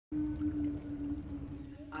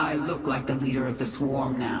I look like the leader of the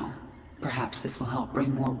swarm now. Perhaps this will help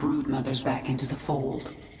bring more brood mothers back into the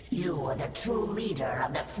fold. You were the true leader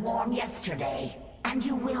of the swarm yesterday, and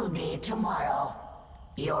you will be tomorrow.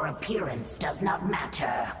 Your appearance does not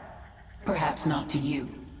matter. Perhaps not to you.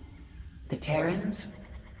 The Terrans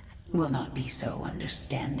will not be so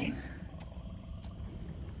understanding.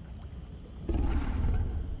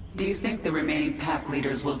 Do you think the remaining pack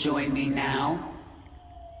leaders will join me now?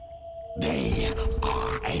 They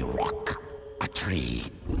are a rock, a tree,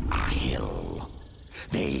 a hill.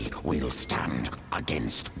 They will stand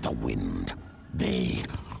against the wind. They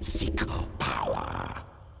seek power.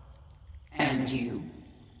 And you?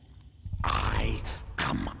 I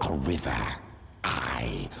am a river.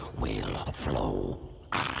 I will flow.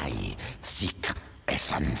 I seek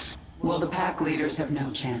essence. Well, the pack leaders have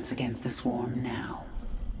no chance against the swarm now.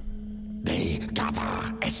 They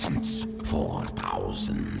gather essence for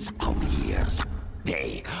thousands of years.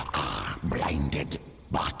 They are blinded,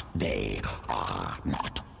 but they are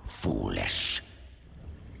not foolish.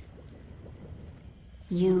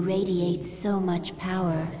 You radiate so much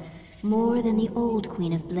power, more than the old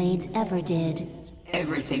Queen of Blades ever did.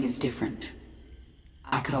 Everything is different.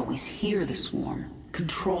 I could always hear the swarm,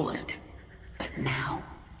 control it. But now,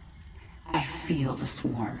 I feel the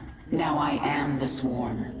swarm. Now I am the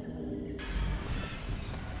swarm.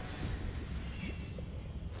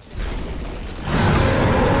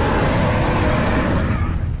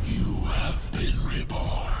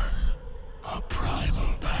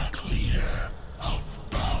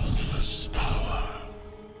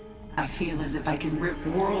 I feel as if I can rip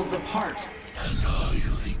worlds apart. And are you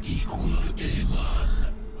the equal of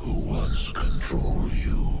Amon, who once controlled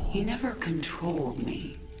you? He never controlled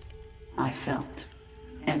me. I felt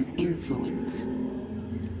an influence.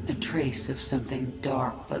 A trace of something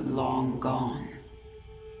dark but long gone.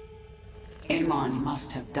 Amon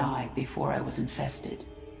must have died before I was infested.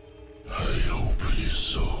 I hope it is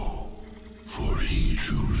so, for he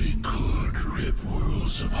truly could rip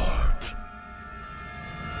worlds apart.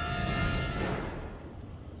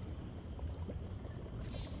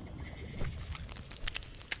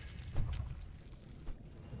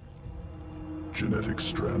 Genetic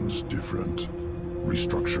strands different.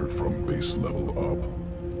 Restructured from base level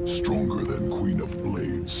up. Stronger than Queen of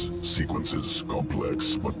Blades. Sequences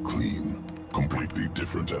complex but clean. Completely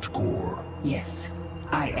different at core. Yes,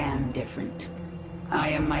 I am different. I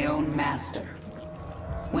am my own master.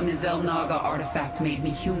 When the Zelnaga artifact made me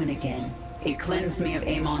human again, it cleansed me of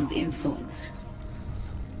Amon's influence.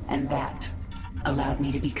 And that allowed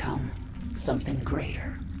me to become something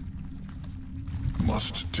greater.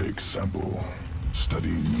 Must take sample. Study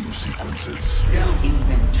new sequences. Don't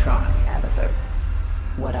even try, Abathur.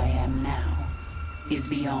 What I am now is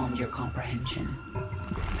beyond your comprehension.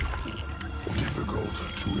 Difficult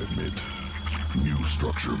to admit. New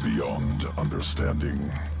structure beyond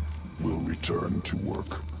understanding. Will return to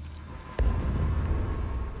work.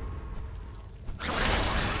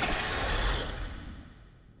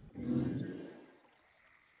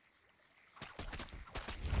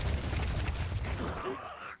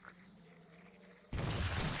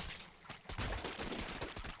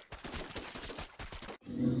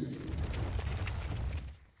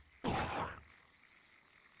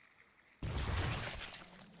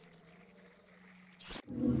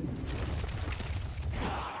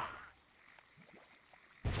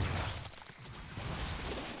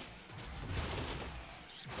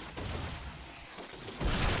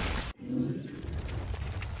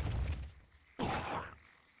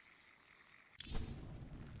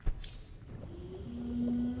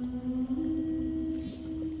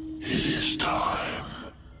 It is time.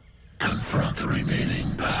 Confront the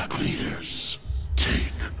remaining pack leaders.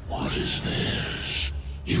 Take what is theirs.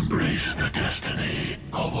 Embrace the destiny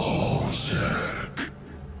of all Zerg.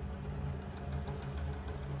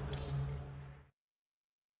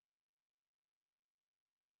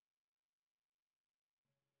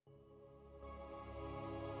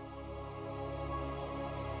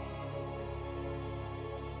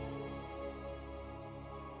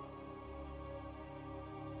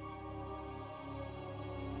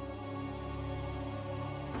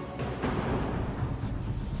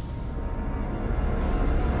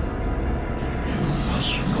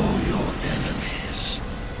 Know your enemy.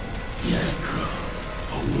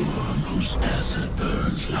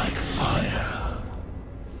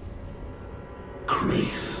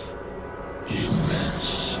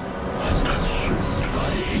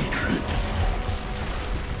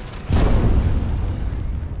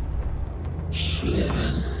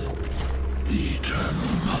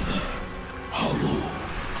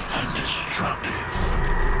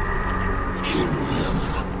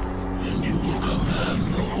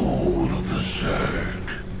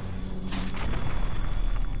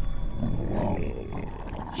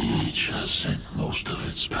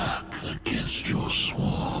 Blades pack against your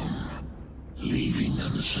swarm, leaving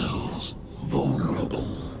themselves vulnerable.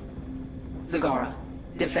 Zagara,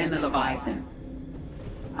 defend the Leviathan.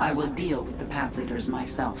 I will deal with the path leaders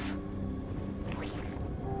myself.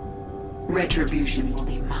 Retribution will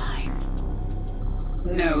be mine.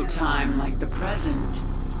 No time like the present.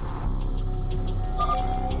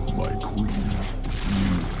 My queen,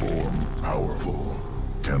 new form, powerful,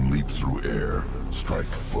 can leap through air, strike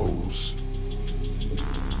foes.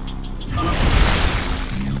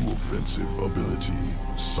 New offensive ability,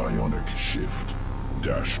 psionic shift,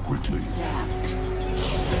 dash quickly. Adapt.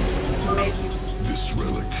 Make This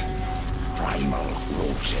relic, Primal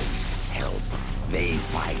roaches help. They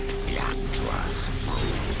fight Yagdra's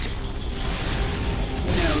brood.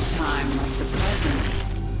 no time like the present.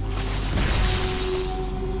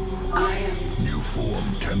 I am new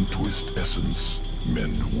form can twist essence,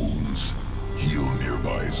 mend wounds, heal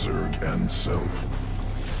nearby Zerg and self.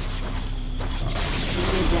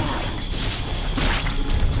 adapt.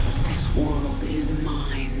 This world is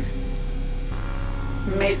mine.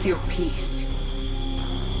 Make your peace.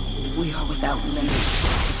 We are without limits.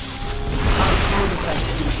 Our conquest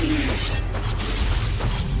continues.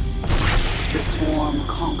 The swarm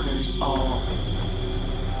conquers all.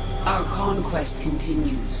 Our conquest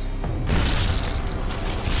continues.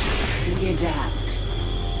 We adapt.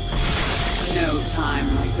 No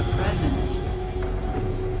time like the present.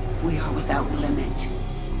 We are without limit.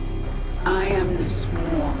 I am the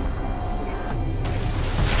swarm.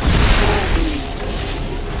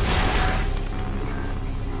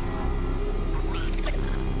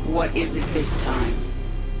 What is it this time?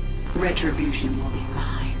 Retribution will be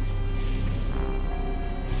mine.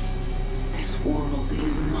 This world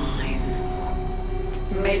is mine.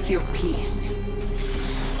 Make your peace. We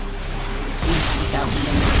are without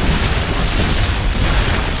limit.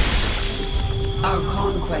 Our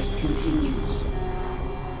conquest continues.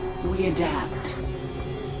 We adapt.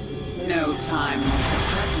 No time like the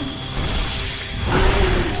present. I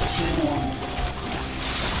am the swarm.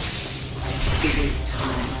 It is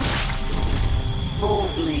time.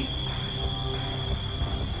 Boldly.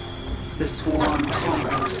 The swarm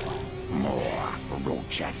conquers. More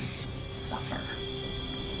roaches. Suffer.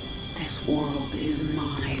 This world is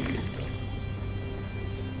mine.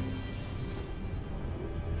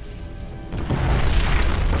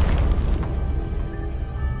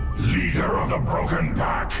 Leader of the Broken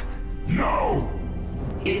Pack! No!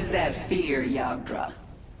 Is that fear, Yagdra?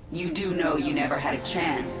 You do know you never had a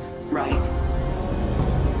chance, right?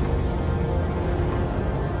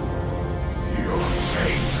 Your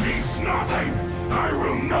change means nothing! I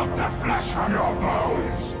will melt the flesh from your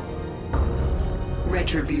bones!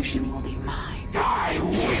 Retribution will be mine. Die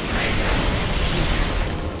with me!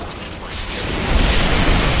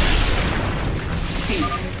 Speak.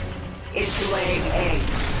 It's laying eggs.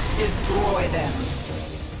 Destroy them.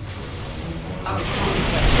 Our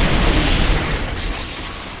conquest.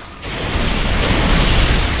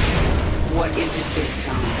 What is it this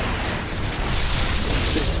time?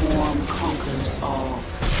 The swarm conquers all.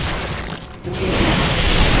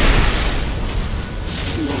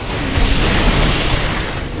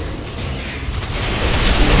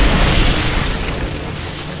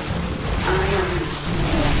 I am the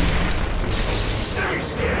swarm. Stay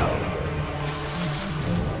still!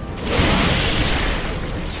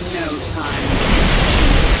 No time.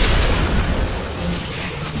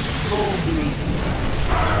 Boldly.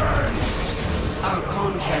 Our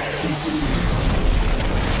conquest continues.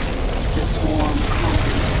 The swarm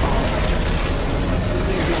conquers all.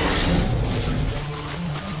 We adapt.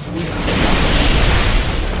 We are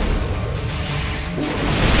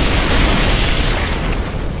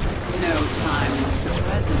no time like the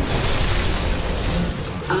present.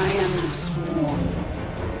 I am the swarm.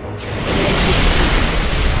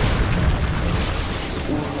 This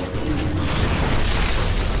world is mine.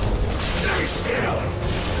 Stay still!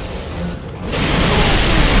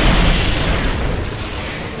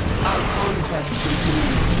 Our conquest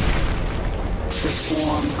continues. The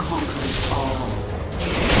swarm conquers all.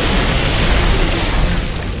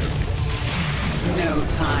 No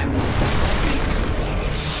time like the present.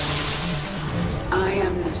 I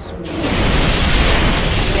am the swarm.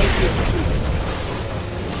 Make your peace.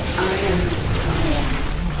 I am the swarm.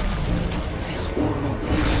 This world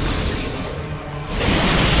is mine.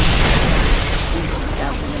 We are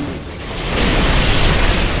without limit.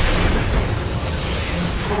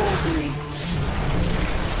 Boldly.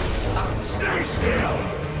 Stay still!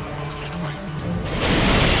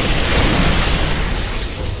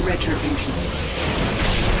 Retribution.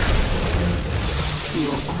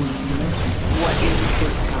 Your queen, listen. What is it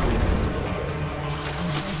this time?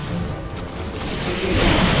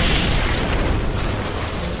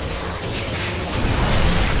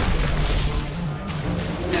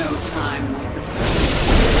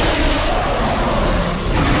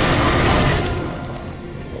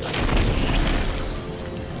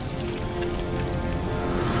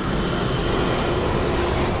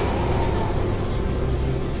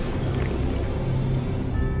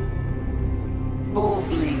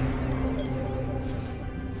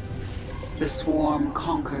 swarm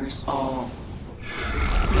conquers all.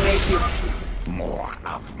 Make your... More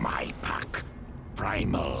of my pack.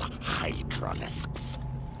 Primal Hydralisks.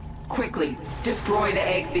 Quickly, destroy the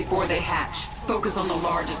eggs before they hatch. Focus on the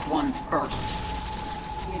largest ones first.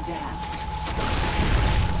 Adapt.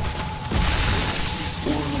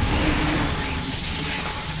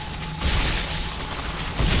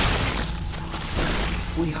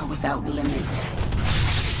 We are without limit.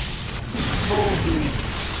 Boldly.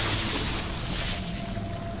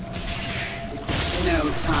 No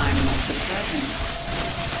time like the present.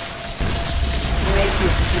 Make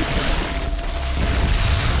your peace.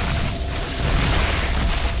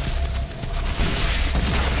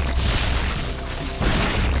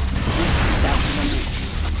 Without limit.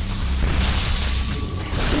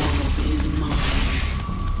 This world is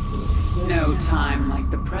mine. No time like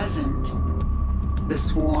the present. The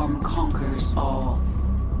swarm conquers all.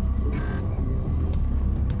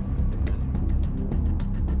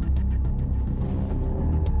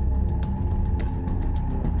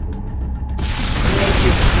 Make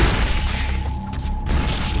your peace.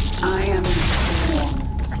 I am the swarm.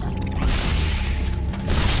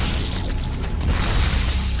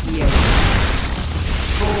 Yes.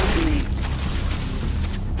 Boldly.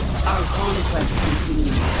 Our conquest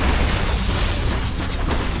continues.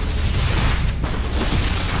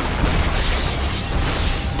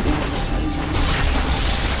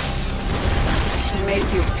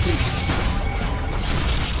 Make your peace.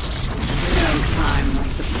 No time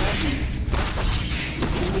like the present.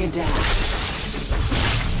 We adapt.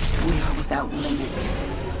 We are without limit.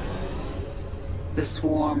 The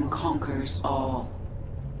swarm conquers all.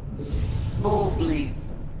 Boldly.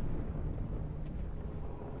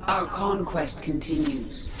 Our conquest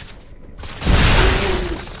continues. I am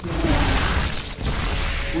the swarm.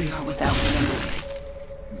 We are without limit.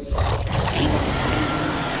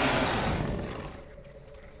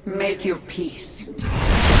 Make your peace.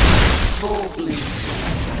 Boldly.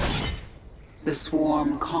 The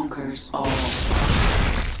swarm conquers all.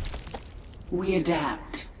 We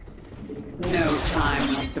adapt. No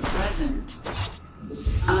time like the present.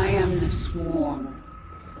 I am the swarm.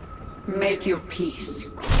 Make your peace.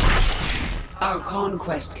 Our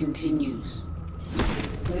conquest continues.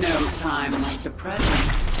 No time like the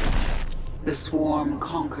present. The swarm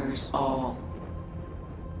conquers all.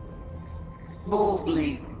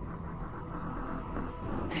 Boldly.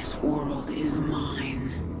 This world is mine.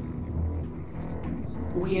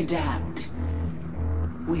 We adapt.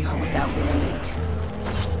 We are without limit.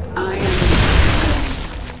 I am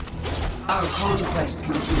the swarm. Our conquest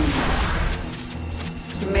continues.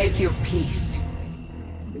 Make your peace.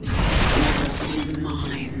 The world is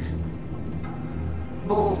mine.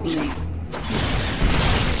 Boldly.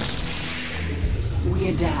 We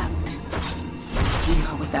adapt. We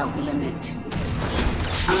are without limit.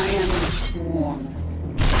 I am the swarm.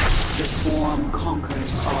 The swarm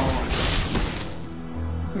conquers all.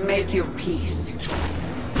 Make your peace.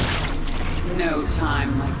 No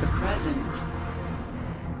time like the present.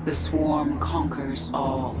 The swarm conquers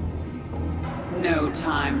all. No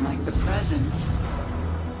time like the present.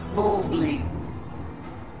 Boldly.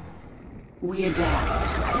 We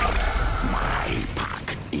adapt. My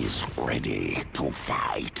pack is ready to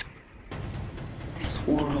fight. This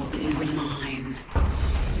world is mine.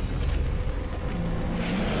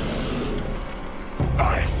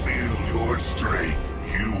 I feel your strength.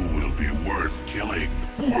 You will be worth killing.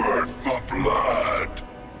 Worth the blood.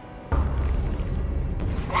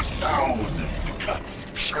 1,000 cuts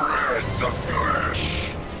shred the flesh.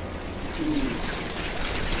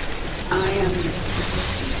 I am the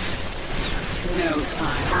no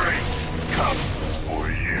time. Strength comes for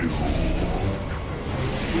you.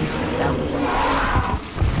 We are without limit.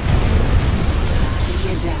 We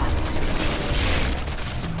adapt.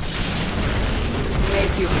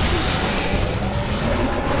 Make your peace.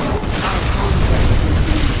 Our conquest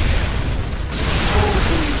continues.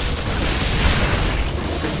 Boldly.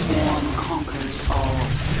 The swarm conquers all.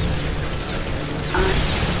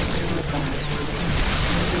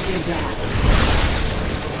 We adapt.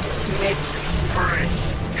 Make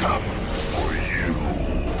Strength comes for you.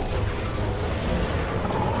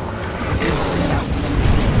 without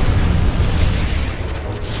limit.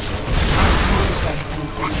 Our conquest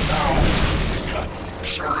continues. 1,000 cuts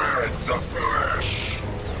shred the flesh.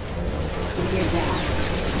 We adapt.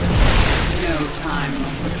 No time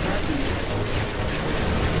like the present.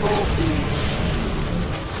 Boldly.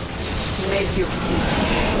 Make your peace.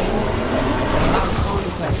 Our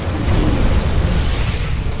conquest continues.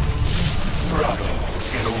 Struggle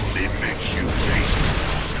can only make you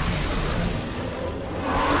dangerous.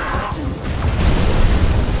 Present.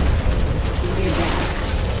 We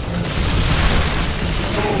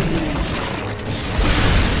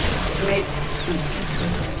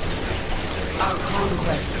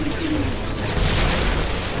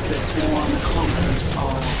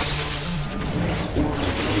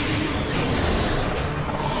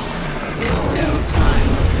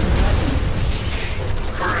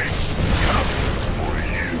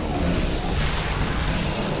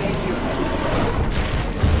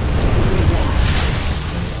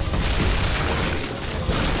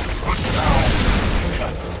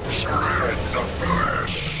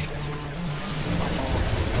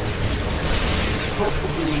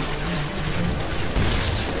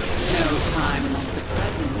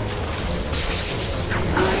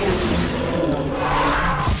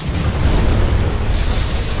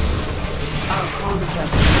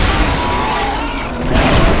conquest.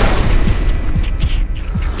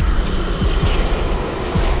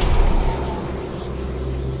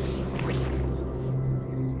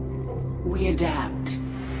 We adapt.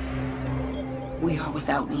 We are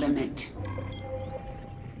without limit.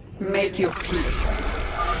 Make your peace.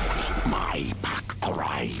 My pack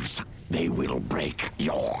arrives. They will break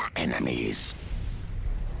your enemies.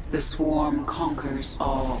 The swarm conquers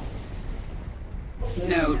all.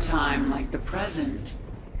 No time like the present.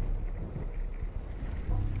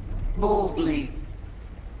 Boldly.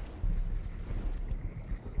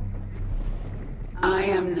 I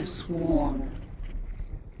am the swarm.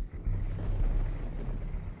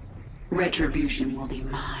 Retribution will be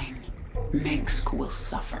mine. Mengsk will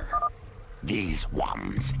suffer. These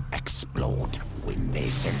ones explode when they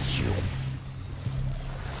sense you.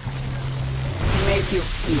 Make your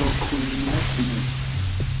queen listen.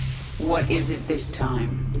 What is it this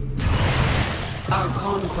time? Our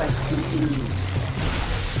conquest continues.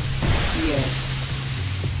 Yes.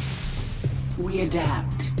 We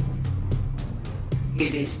adapt.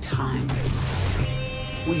 It is time.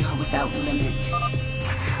 We are without limit.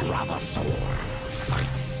 Ravasaur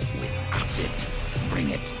fights with acid. Bring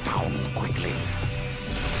it down quickly.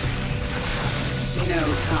 No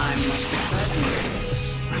time like the present.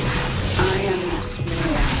 I am the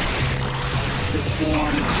swarm. The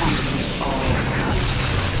swarm conquers all.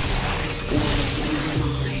 This world is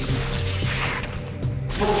mine.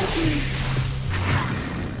 Boldly.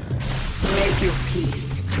 Make your peace.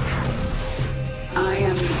 I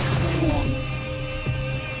am the swarm.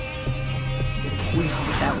 We are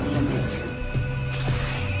without limit.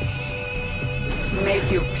 Make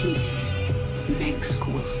your peace. Mengsk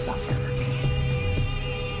will suffer.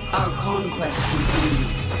 Our conquest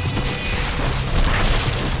continues.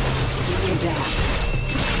 We adapt.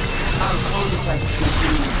 Our conquest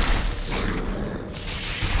continues.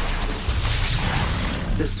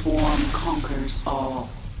 The swarm conquers all.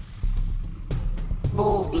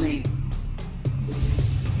 Boldly.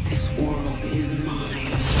 This world is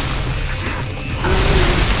mine. I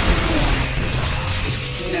am the swarm.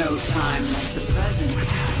 No time like the present.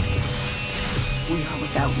 We are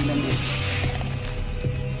without limit.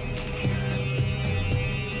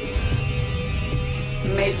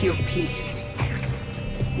 Make your peace.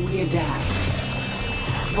 We adapt.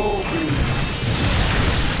 Boldly.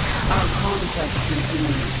 Our conquest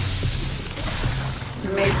continues.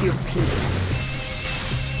 Make your peace.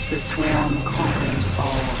 The swarm conquers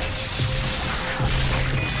all.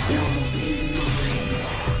 The world is mine.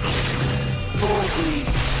 Boldly.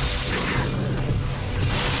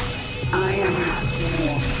 I am the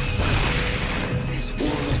swarm. This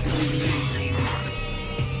world is mine.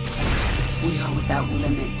 We are without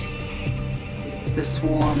limit. The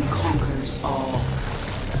swarm conquers all.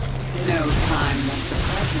 No time like the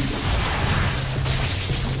present.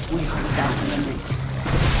 We are without limit.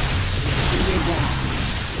 We adapt.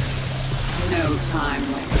 No time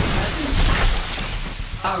like the present.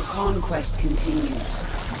 Our conquest continues.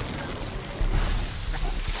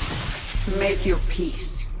 Make your peace.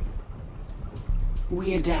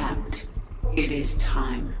 We adapt. It is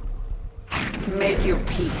time. Make your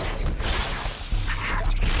peace.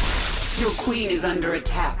 Your queen is under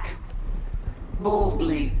attack.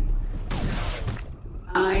 Boldly.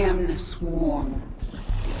 I am the swarm.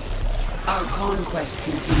 Our conquest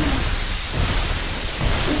continues.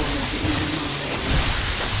 World is mine.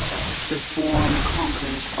 The swarm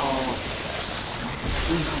conquers all.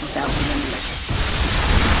 We are without limit.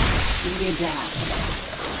 We adapt.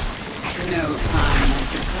 No time like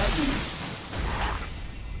the present.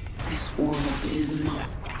 This world is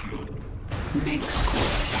mine. Mengsk.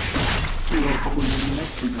 Your queen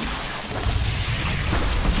listens.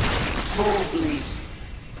 Boldly.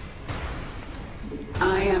 I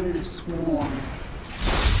am the swarm.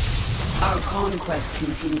 Our conquest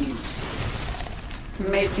continues.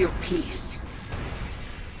 Make your peace.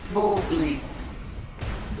 Boldly.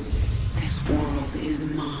 This world is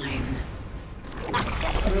mine.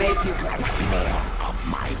 Make your... More of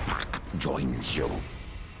my pack joins you.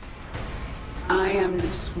 I am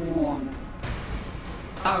the swarm.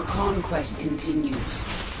 Our conquest continues.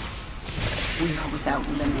 We are without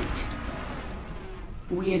limit.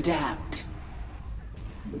 We adapt.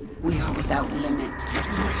 We are without limit.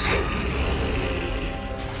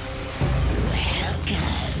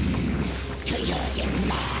 Welcome to your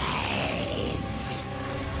demise.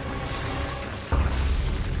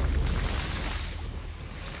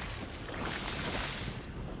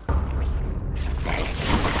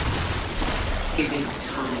 It is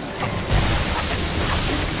time.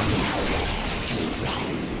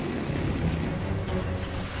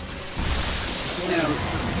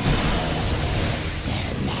 Note.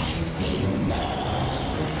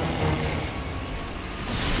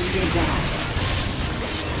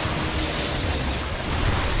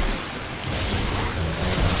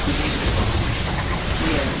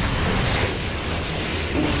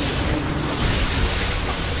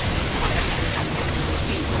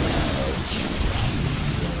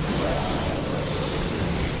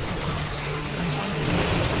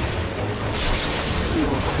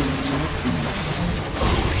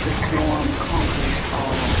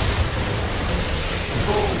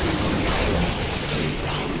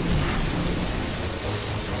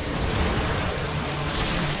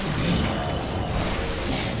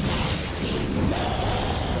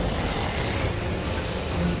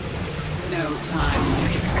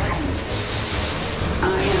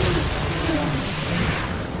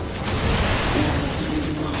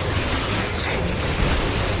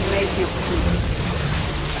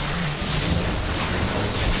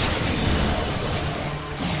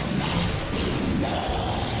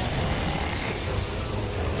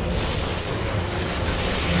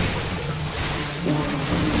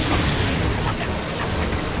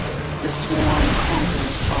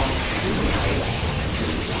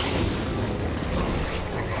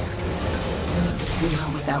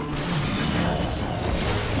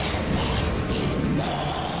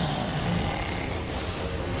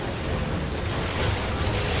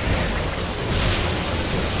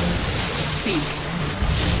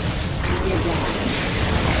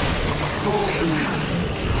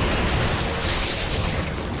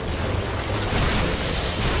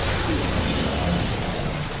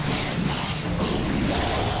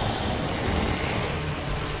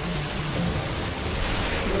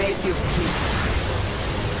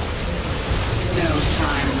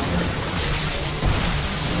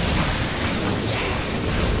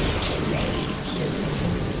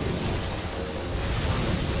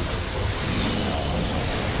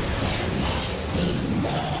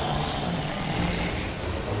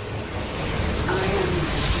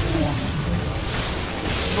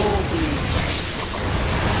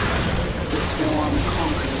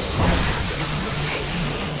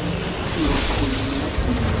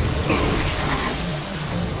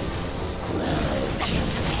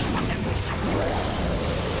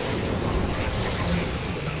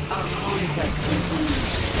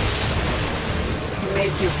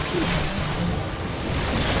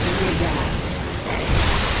 Redact.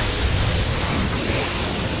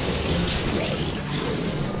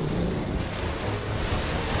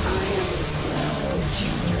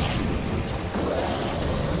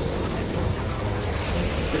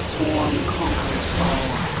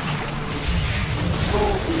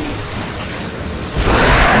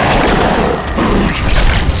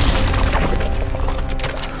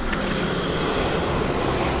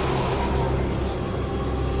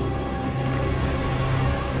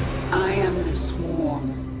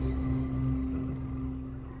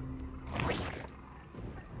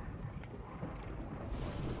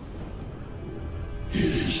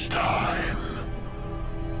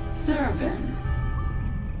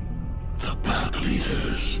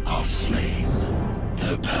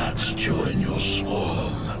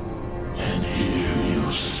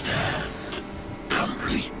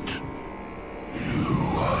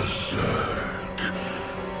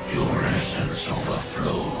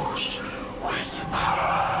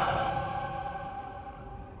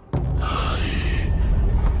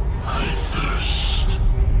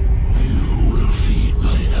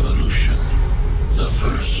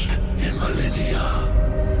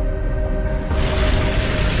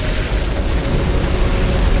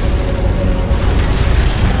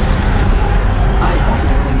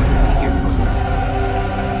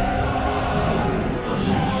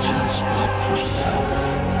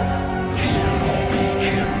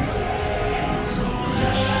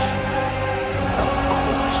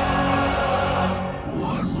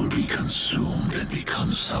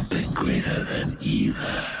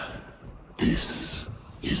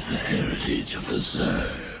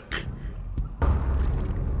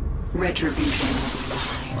 Retribution.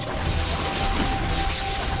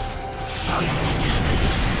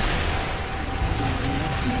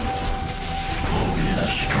 Only the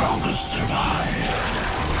strongest survive.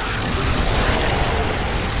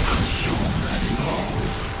 Consume and evolve.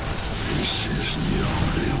 This is the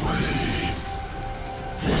only way.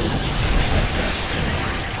 This is the destiny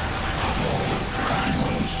of all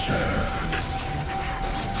primal Zerg.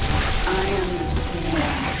 I am the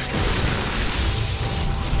swarm.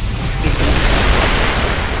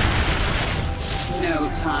 No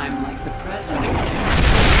time like the present.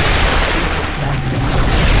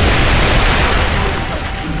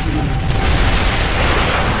 Continue.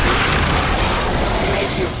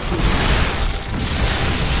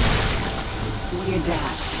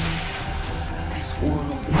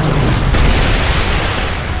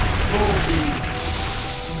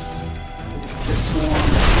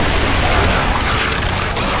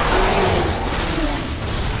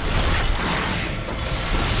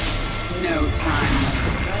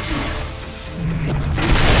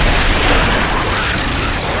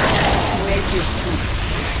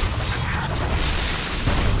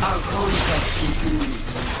 Our conquest continues.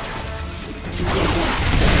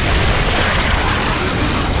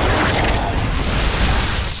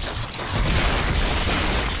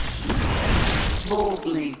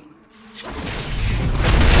 Boldly.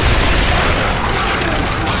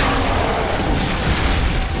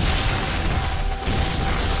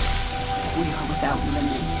 We are without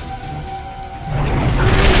limit.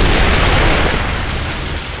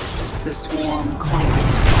 The swarm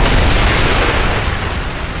conquers.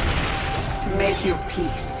 Make your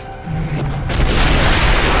peace.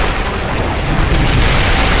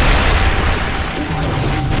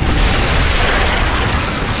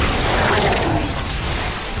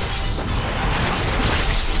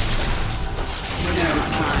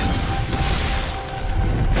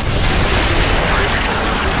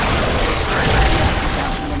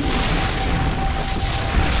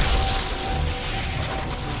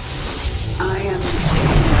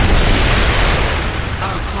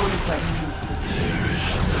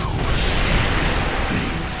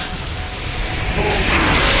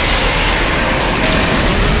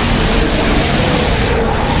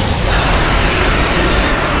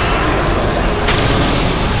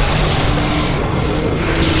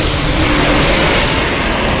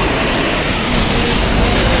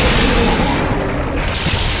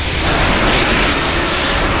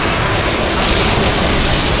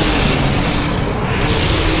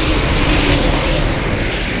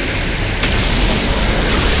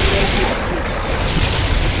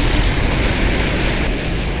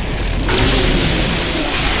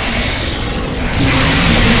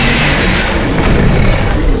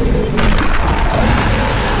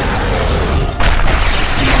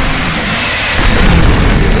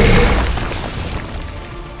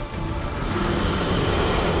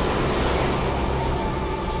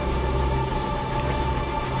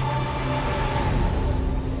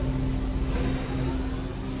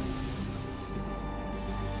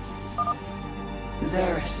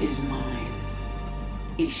 Xeris is mine.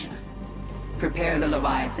 Isha, prepare the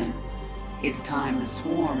Leviathan. It's time the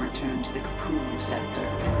swarm returned to the Cthulhu sector.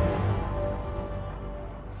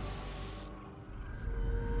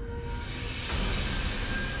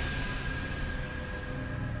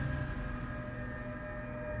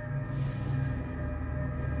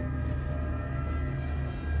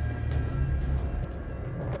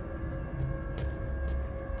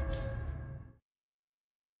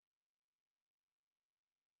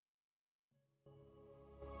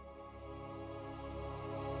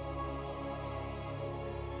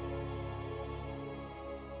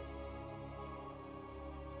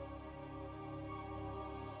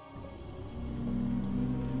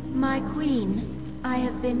 My queen, I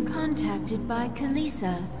have been contacted by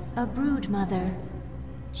Kalisa, a brood mother.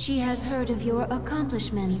 She has heard of your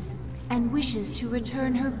accomplishments and wishes to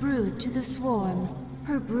return her brood to the swarm.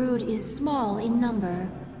 Her brood is small in number,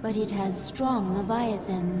 but it has strong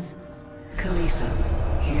leviathans.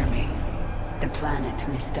 Kalisa, hear me. The planet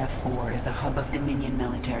Mistaf 4 is a hub of Dominion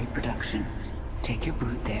military production. Take your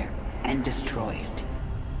brood there and destroy it.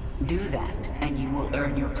 Do that, and you will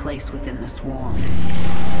earn your place within the swarm.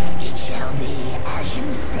 It shall be as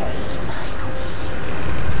you say, my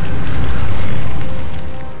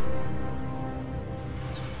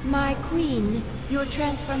queen. My queen, your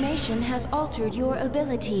transformation has altered your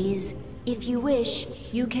abilities. If you wish,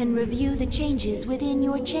 you can review the changes within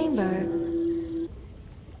your chamber.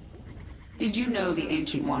 Did you know the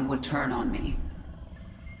Ancient One would turn on me?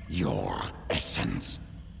 Your essence,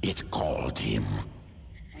 it called him.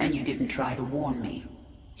 And you didn't try to warn me.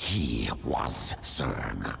 He was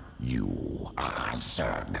Zerg. You are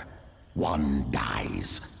Zerg. One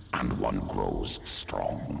dies, and one grows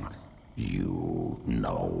strong. You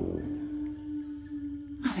know.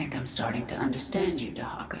 I think I'm starting to understand you,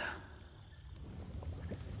 Dahaga.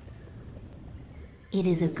 It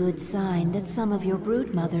is a good sign that some of your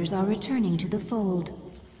brood mothers are returning to the fold.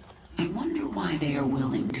 I wonder why they are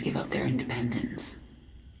willing to give up their independence.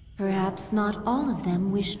 Perhaps not all of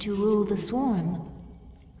them wish to rule the swarm.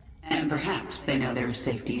 And perhaps they know there is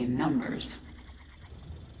safety in numbers.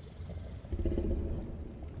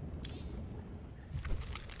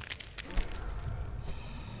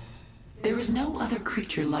 There is no other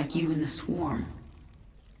creature like you in the swarm.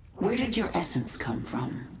 Where did your essence come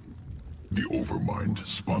from? The Overmind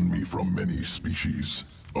spun me from many species,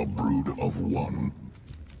 a brood of one.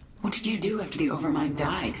 What did you do after the Overmind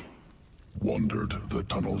died? Wandered the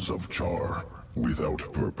tunnels of Char,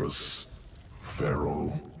 without purpose.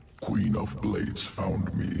 Pharaoh, Queen of Blades,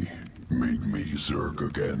 found me, made me Zerg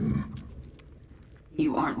again.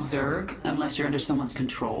 You aren't Zerg unless you're under someone's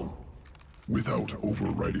control. Without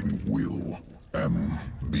overriding will, am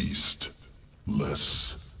beast.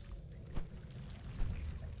 Less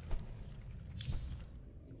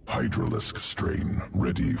Hydralisk strain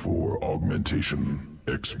ready for augmentation.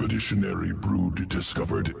 Expeditionary brood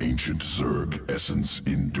discovered ancient Zerg essence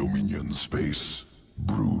in Dominion space.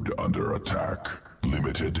 Brood under attack.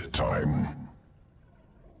 Limited time.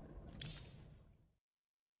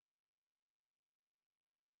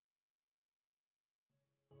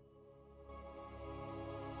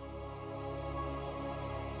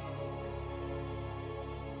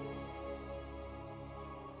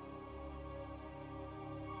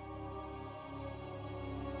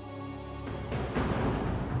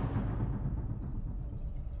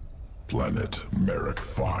 Planet Merrick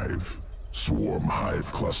 5. Swarm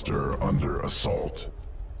Hive Cluster under assault.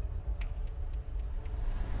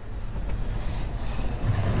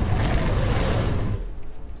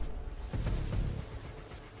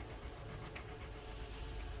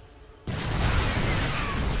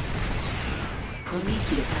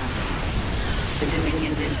 Prometheus Company. The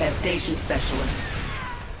Dominion's infestation specialist.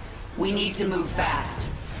 We need to move fast.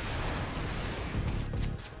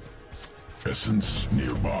 Essence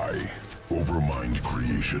nearby. Overmind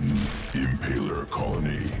creation. Impaler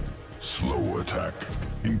colony. Slow attack.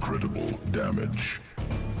 Incredible damage.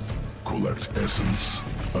 Collect essence.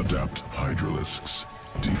 Adapt Hydralisks.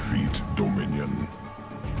 Defeat Dominion.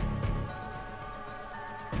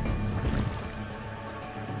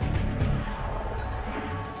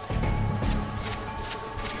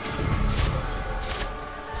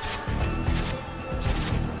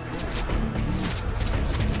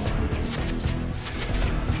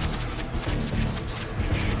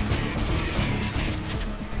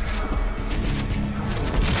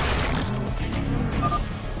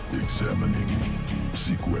 Examining.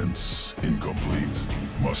 Sequence incomplete.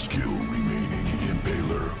 Must kill remaining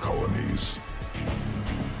Impaler colonies.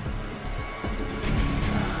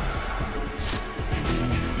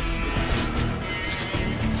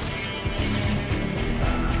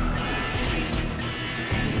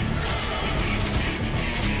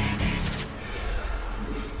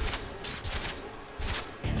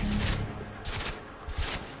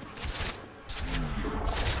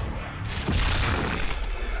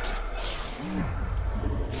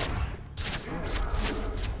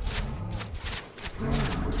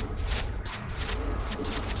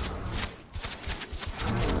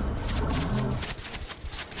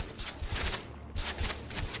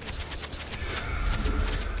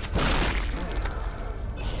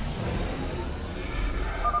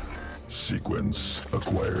 Sequence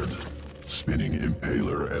acquired. Spinning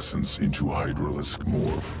Impaler essence into Hydralisk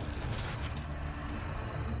morph.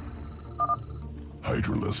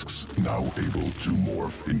 Hydralisks now able to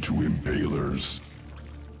morph into Impalers.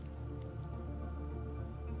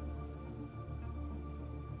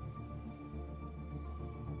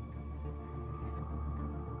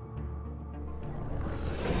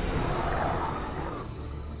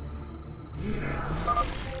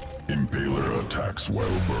 Impaler attacks while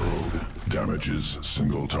burrowed. Damages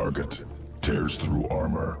single target. Tears through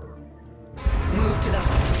armor. Move to the...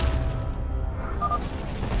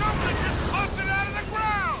 Something just busted out of the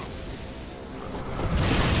ground!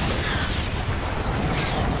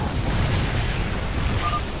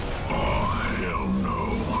 Oh, hell no.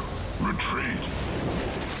 Retreat.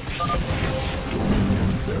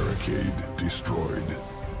 Dominion barricade destroyed.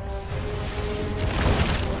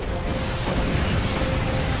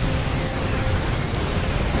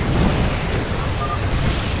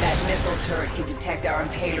 That missile turret can detect our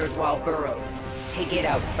impalers while burrowed. Take it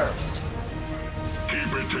out first.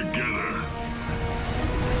 Keep it together.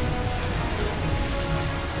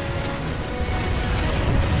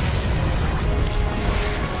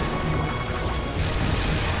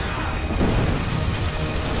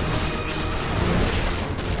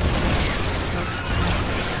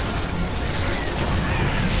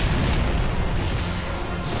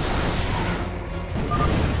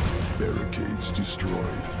 Barricades destroyed.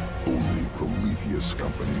 Only Prometheus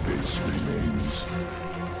Company base remains.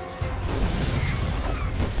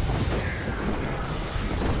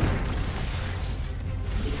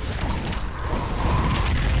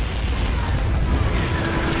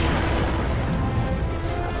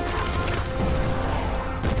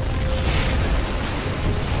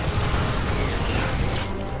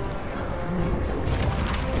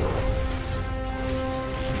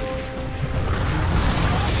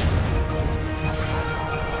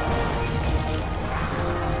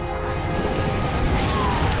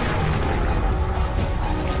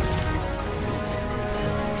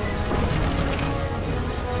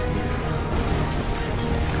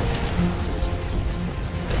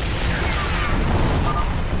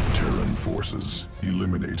 Forces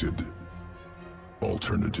eliminated.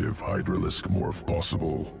 Alternative Hydralisk morph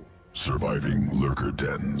possible. Surviving lurker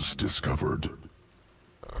dens discovered.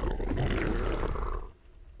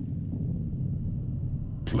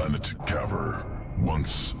 Planet Caver,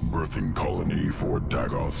 once birthing colony for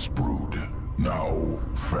Dagoth's brood, now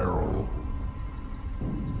feral.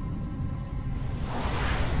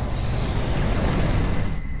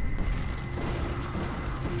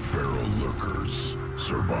 Feral lurkers,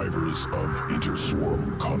 survivors of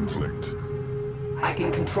interswarm conflict. I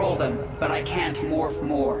can control them, but I can't morph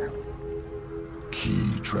more.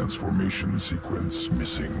 Key transformation sequence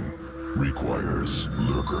missing. Requires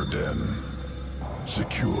lurker den.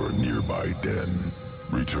 Secure nearby den.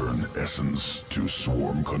 Return essence to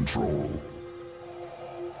swarm control.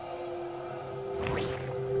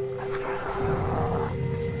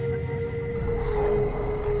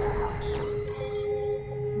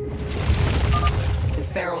 The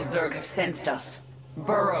feral Zerg have sensed us.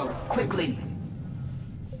 Burrow, quickly.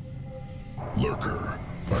 Lurker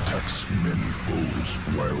attacks many foes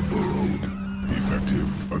while burrowed.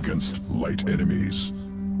 Effective against light enemies.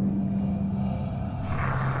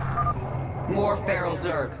 More feral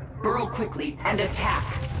Zerg. Burrow quickly and attack.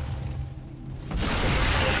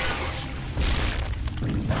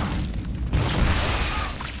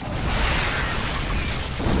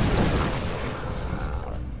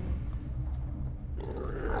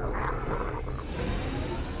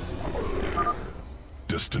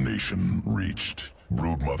 Destination reached.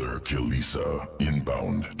 Broodmother Kilisa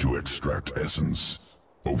inbound to extract essence.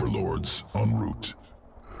 Overlords en route.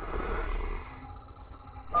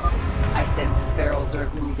 I sense the feral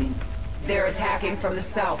Zerg moving. They're attacking from the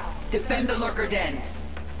south. Defend the lurker den.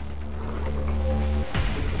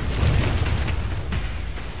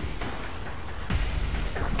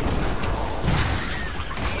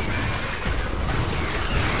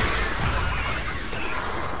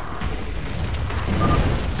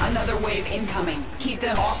 Another wave incoming. Keep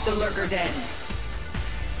them off the lurker den.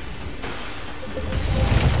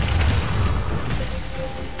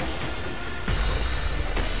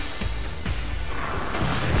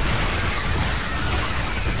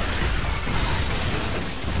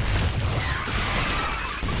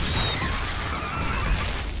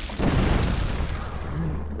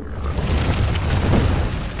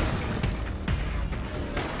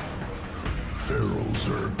 Feral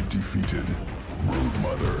Zerg defeated.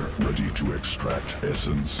 Broodmother ready to extract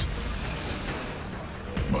essence.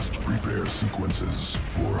 Must prepare sequences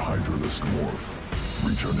for Hydralisk morph.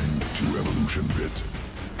 Returning to evolution pit.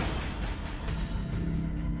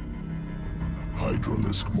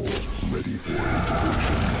 Hydralisk morph ready for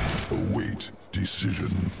incubation. Await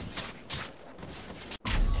decision.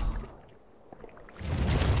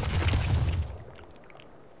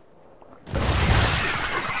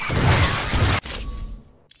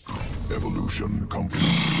 Evolution complete.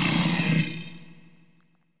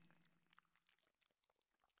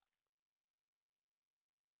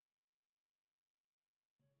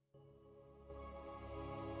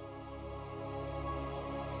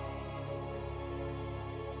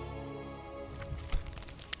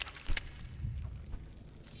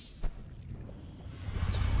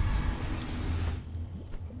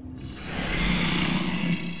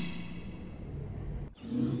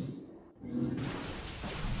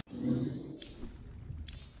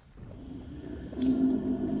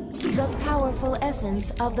 The powerful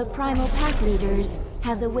essence of the primal pack leaders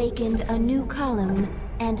has awakened a new column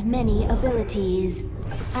and many abilities.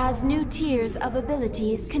 As new tiers of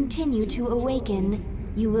abilities continue to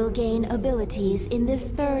awaken, you will gain abilities in this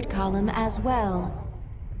third column as well.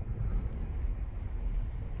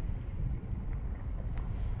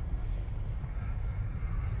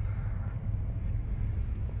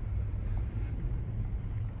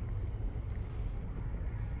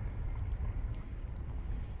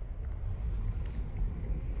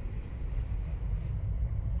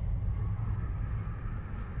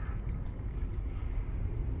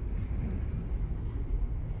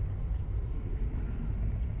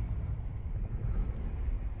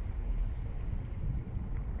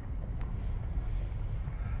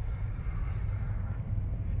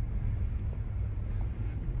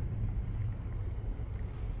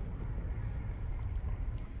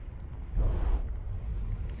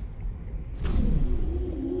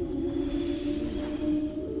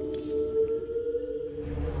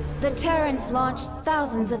 The Terrans launched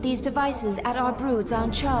thousands of these devices at our broods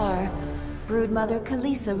on Char. Broodmother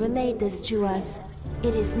Kilisa relayed this to us.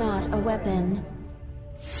 It is not a weapon.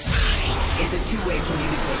 It's a two-way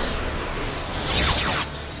communicator.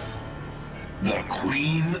 The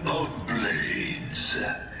Queen of Blades.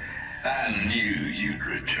 I knew you'd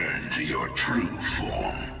return to your true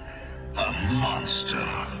form. A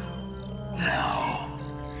monster. Now,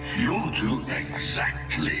 You'll do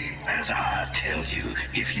exactly as I tell you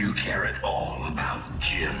if you care at all about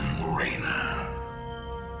Jim Raynor.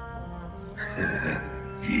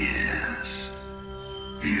 Yes,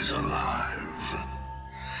 he's alive.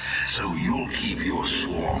 So you'll keep your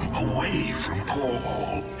swarm away from Core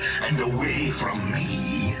Hall and away from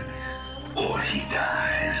me, or he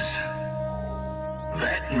dies.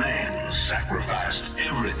 That man sacrificed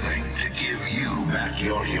everything to give you back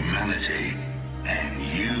your humanity, and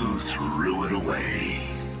you threw it away.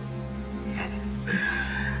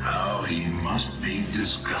 Oh, he must be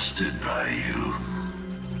disgusted by you.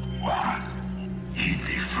 Why, he'd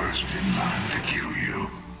be first in line to kill you.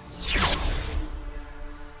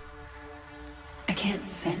 I can't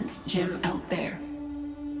sense Jim out there.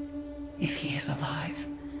 If he is alive,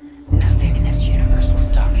 nothing in this universe will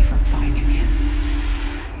stop me from finding him.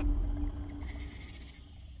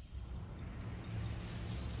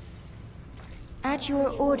 At your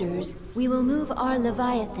orders, we will move our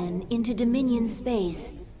Leviathan into Dominion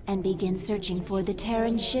space and begin searching for the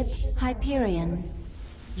Terran ship Hyperion.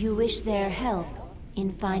 You wish their help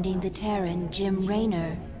in finding the Terran Jim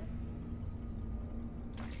Raynor.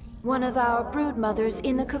 One of our broodmothers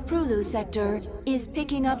in the Kaprulu sector is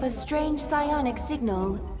picking up a strange psionic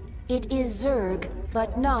signal. It is Zerg,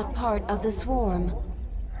 but not part of the swarm.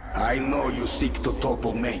 I know you seek to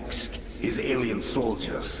topple Mengsk. His alien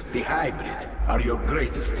soldiers, the hybrid, are your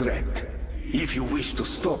greatest threat. If you wish to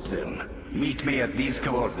stop them, meet me at these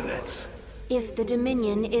coordinates. If the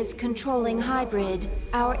Dominion is controlling hybrid,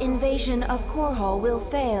 our invasion of Core Hall will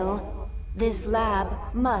fail. This lab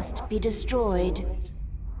must be destroyed.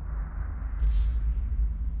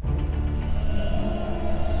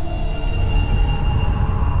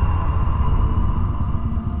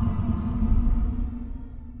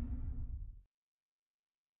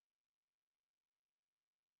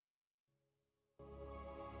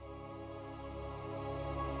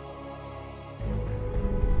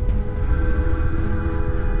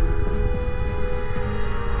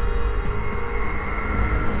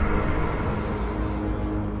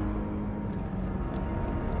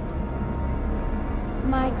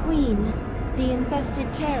 My queen, the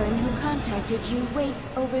infested Terran who contacted you waits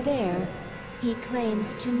over there. He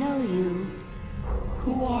claims to know you.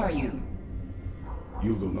 Who are you?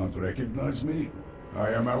 You do not recognize me? I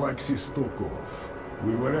am Alexis Stokov.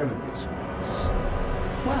 We were enemies once.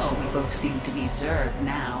 Well, we both seem to be Zerg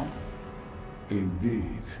now.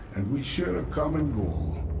 Indeed, and we share a common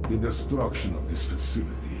goal, the destruction of this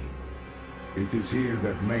facility. It is here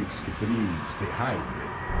that Mengsk breeds the hybrid,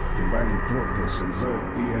 combining Protoss and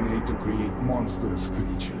Zerg DNA to create monstrous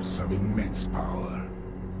creatures of immense power.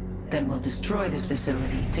 Then we'll destroy this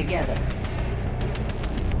facility together.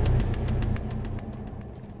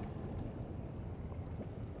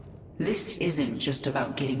 This isn't just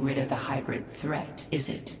about getting rid of the hybrid threat, is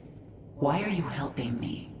it? Why are you helping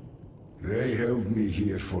me? They held me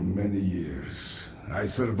here for many years. I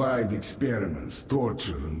survived experiments,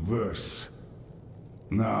 torture, and worse.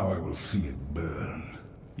 Now I will see it burn.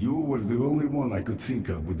 You were the only one I could think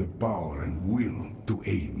of with the power and will to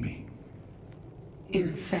aid me.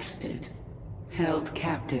 Infested, held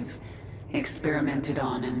captive, experimented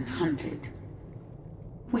on and hunted.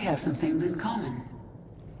 We have some things in common.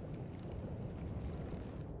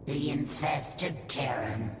 The infested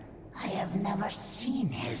Terran. I have never seen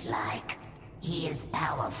his like. He is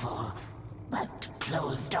powerful, but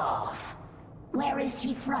closed off. Where is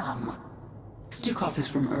he from? Stukov is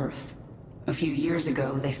from Earth. A few years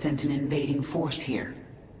ago, they sent an invading force here.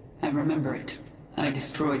 I remember it. I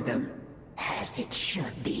destroyed them. As it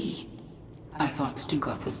should be. I thought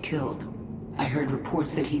Stukov was killed. I heard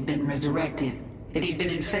reports that he'd been resurrected, that he'd been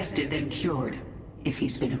infested, then cured. If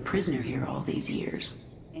he's been a prisoner here all these years,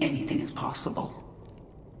 anything is possible.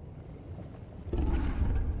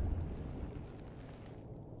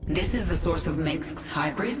 This is the source of Mengsk's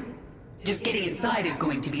hybrid? Just getting inside is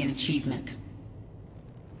going to be an achievement.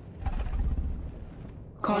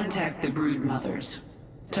 Contact the brood mothers.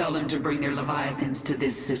 Tell them to bring their Leviathans to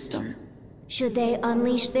this system. Should they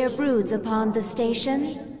unleash their broods upon the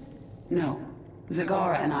station? No.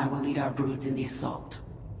 Zagara and I will lead our broods in the assault.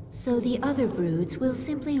 So the other broods will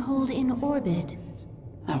simply hold in orbit.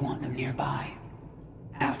 I want them nearby.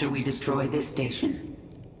 After we destroy this station,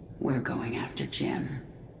 we're going after Jim.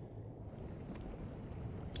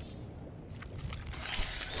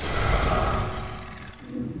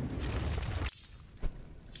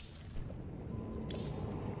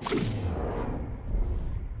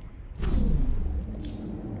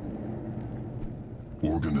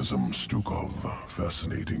 Organism Stukov,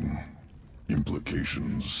 fascinating.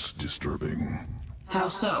 Implications disturbing. How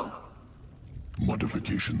so?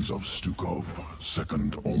 Modifications of Stukov,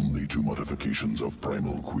 second only to modifications of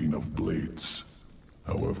Primal Queen of Blades.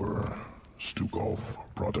 However, Stukov,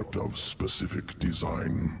 product of specific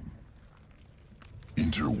design.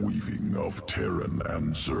 Interweaving of Terran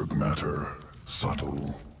and Zerg matter.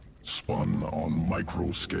 Subtle. Spun on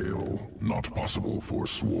micro scale. Not possible for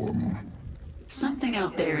Swarm. Something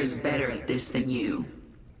out there is better at this than you.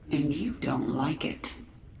 And you don't like it.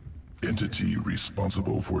 Entity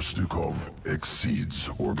responsible for Stukov exceeds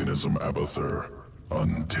Organism Abathur.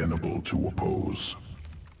 Untenable to oppose.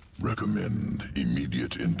 Recommend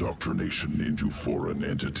immediate indoctrination into foreign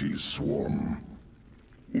entities, Swarm.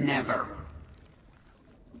 Never.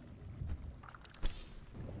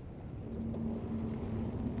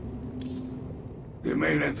 The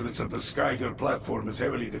main entrance of the Skyger platform is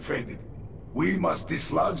heavily defended. We must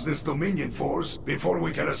dislodge this Dominion force before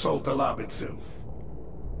we can assault the lab itself.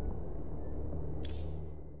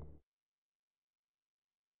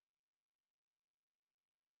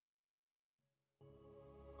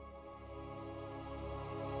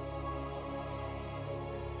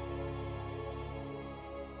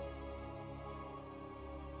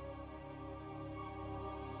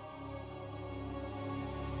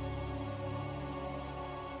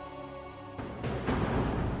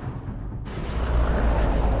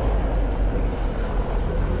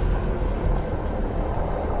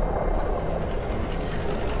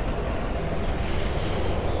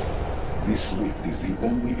 This lift is the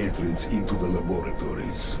only entrance into the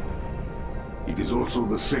laboratories. It is also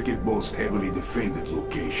the second most heavily defended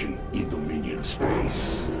location in Dominion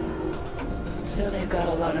space. So they've got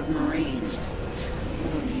a lot of Marines.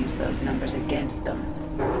 We'll use those numbers against them.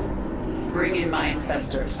 Bring in my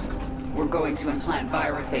infestors. We're going to implant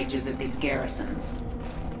virophages at these garrisons.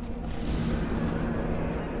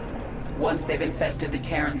 Once they've infested the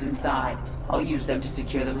Terrans inside, I'll use them to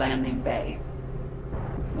secure the landing bay.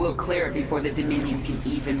 We'll clear it before the Dominion can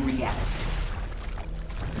even react.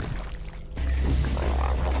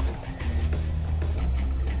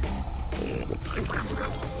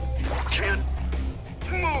 Can't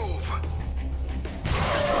move!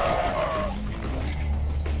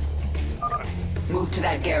 Move to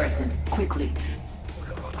that garrison, quickly.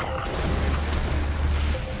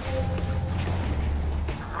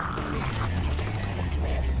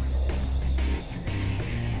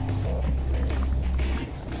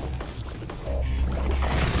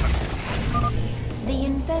 The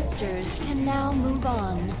infestors can now move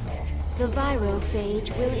on. The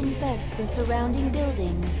virophage will infest the surrounding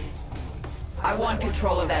buildings. I want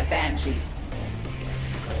control of that Banshee.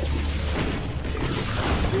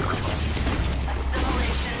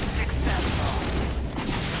 Assimilation successful.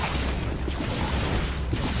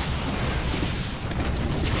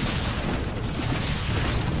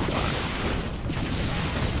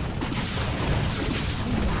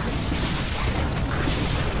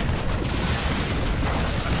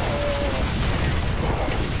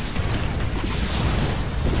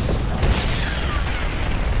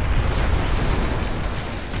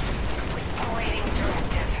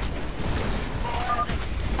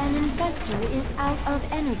 Is out of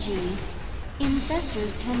energy.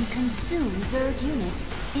 Infestors can consume Zerg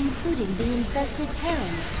units, including the infested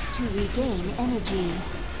Terrans, to regain energy.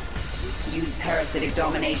 Use parasitic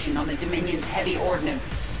domination on the Dominion's heavy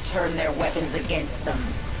ordnance. Turn their weapons against them.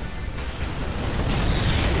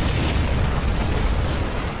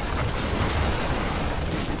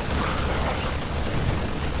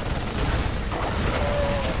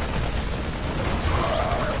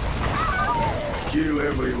 Kill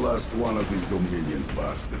every last one of these Dominion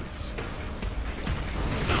bastards.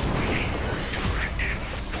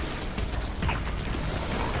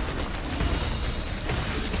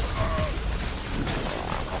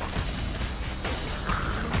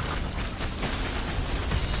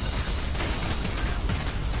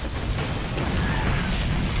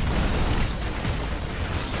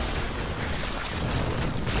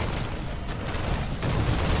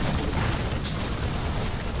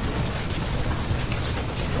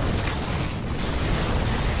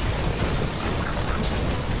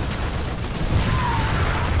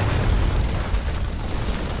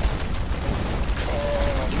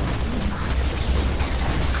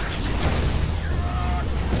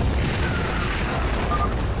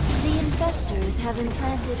 Have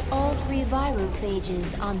implanted all 3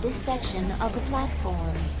 virophages on this section of the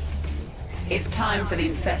platform. It's time for the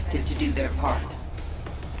infested to do their part.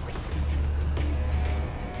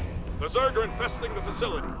 The Zerg are infesting the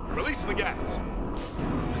facility. Release the gas.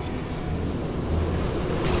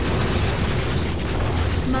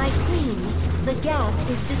 My queen, the gas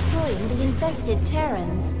is destroying the infested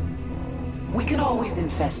Terrans. We can always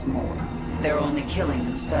infest more. They're only killing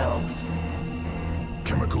themselves.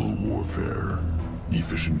 Chemical warfare.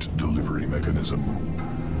 Efficient delivery mechanism.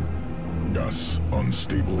 Gas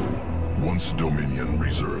unstable. Once Dominion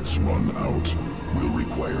reserves run out, we'll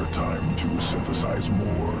require time to synthesize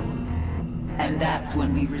more. And that's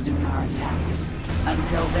when we resume our attack.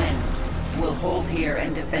 Until then, we'll hold here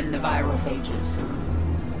and defend the virophages.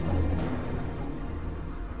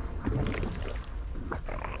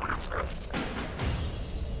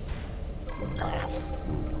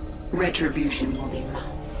 Retribution will be mine.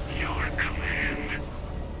 Your command.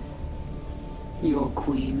 Your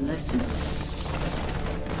queen listens.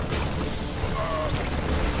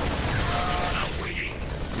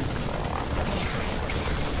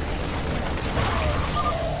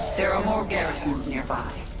 There are more garrisons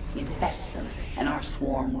nearby. Infest them, and our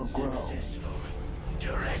swarm will grow.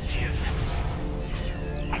 Directive.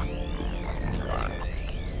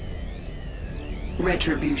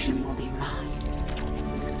 Retribution will be mine.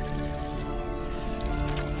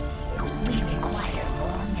 We require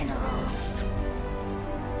more minerals.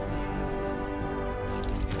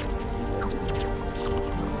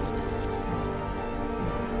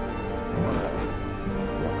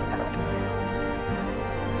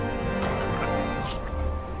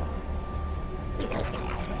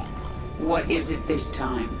 What is it this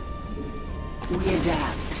time? We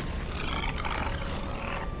adapt.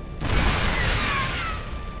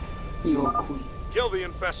 Your queen. Kill the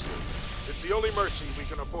infestors. It's the only mercy we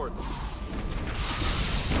can afford them.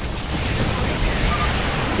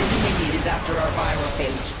 The Dominion is after our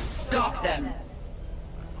virophage. Stop them!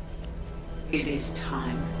 It is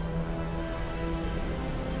time.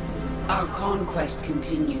 Our conquest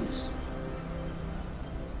continues.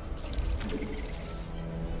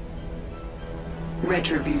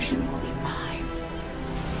 Retribution will be mine.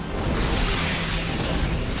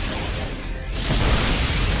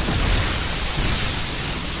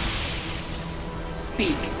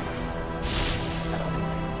 Speak.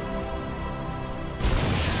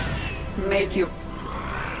 Make your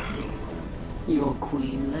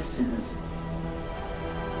queen listens.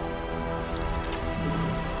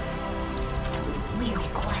 We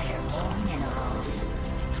require more minerals.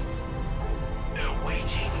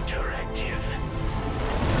 Awaiting directive.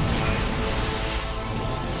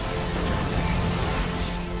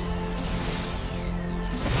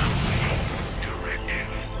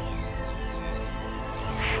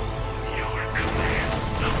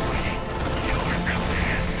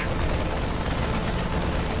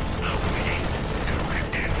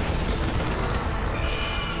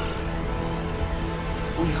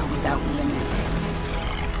 We are without limit.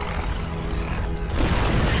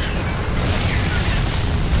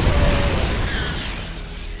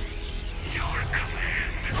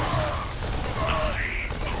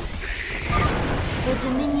 The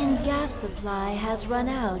Dominion's gas supply has run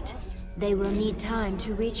out. They will need time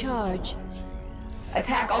to recharge.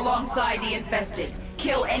 Attack alongside the infested.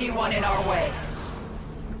 Kill anyone in our way.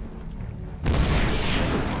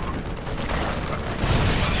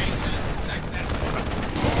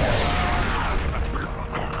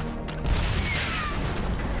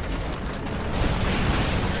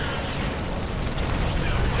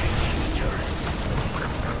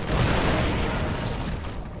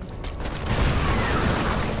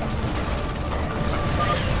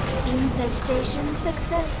 Infestation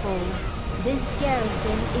successful. This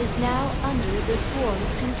garrison is now under the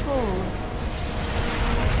swarm's control.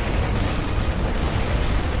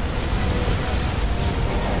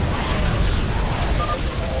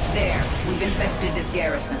 There, we've infested this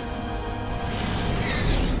garrison.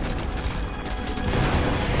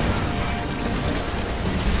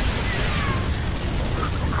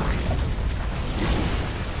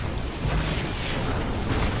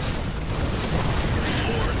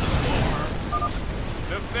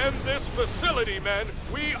 Defend this facility, men!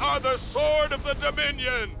 We are the sword of the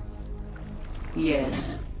Dominion!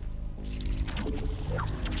 Yes.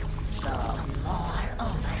 Some more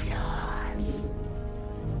overlords.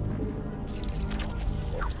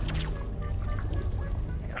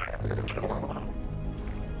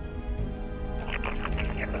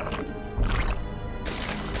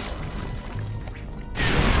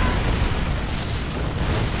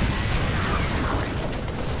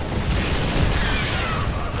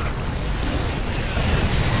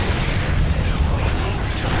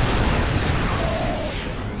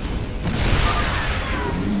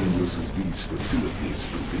 Facilities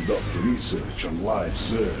to conduct research on live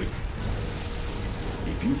Zerg.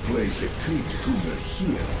 If you place a creep tumor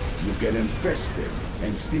here, you can infest them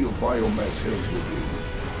and steal biomass held within.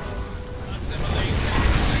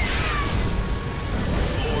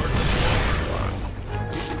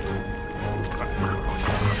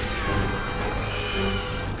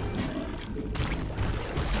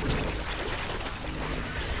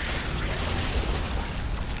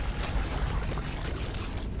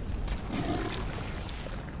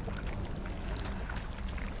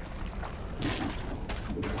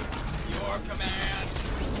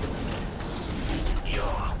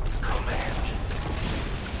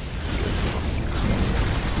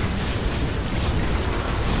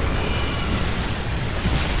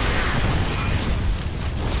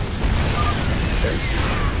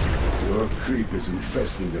 creep is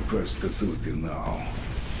infesting the first facility now.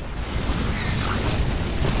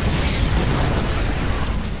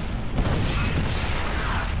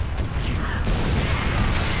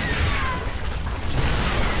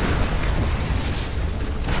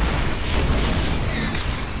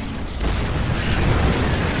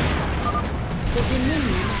 The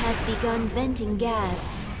Dominion has begun venting gas.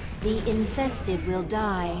 The infested will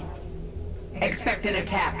die. Expect an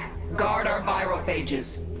attack. Guard our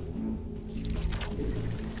virophages.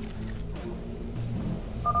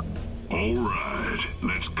 All right,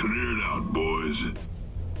 let's clear it out, boys.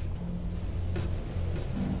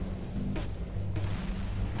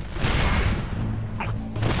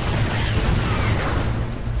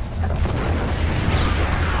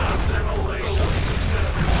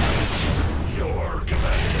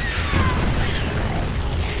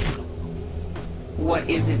 What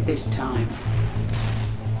is it this time?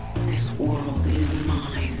 This world is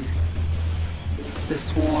mine. The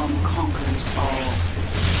swarm conquers all.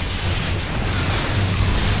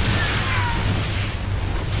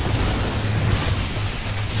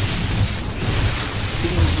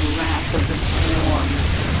 Feel the wrath of the swarm.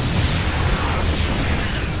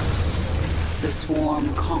 The swarm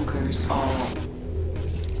conquers all.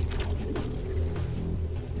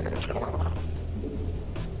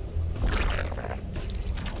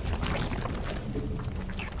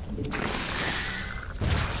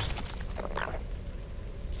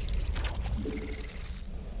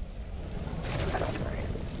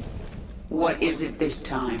 What is it this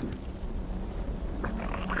time?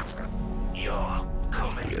 You're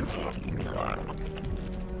coming.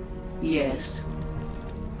 Yes.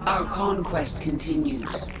 Our conquest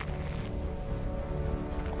continues.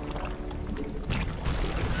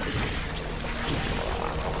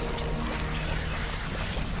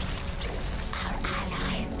 Our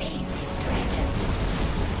allies' base is threatened.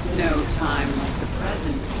 No time like the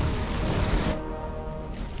present.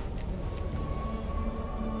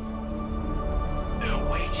 They're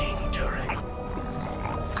waging direct.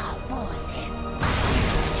 Our forces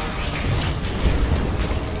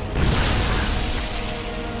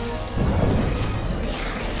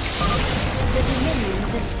The Dominion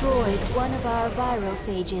destroyed one of our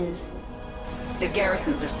virophages. The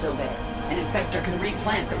garrisons are still there. An infestor can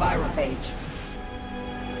replant the virophage.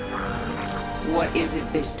 What is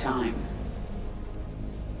it this time?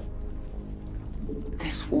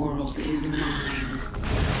 This world is mine.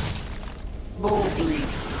 Boldly.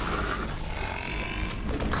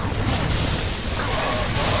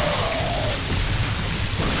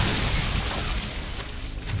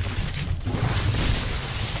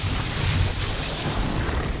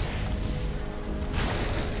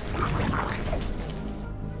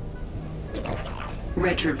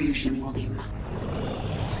 Retribution will be mine.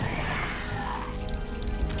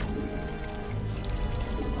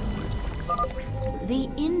 The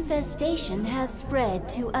infestation has spread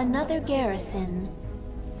to another garrison.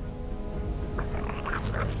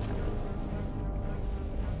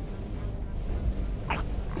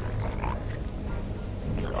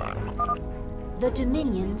 The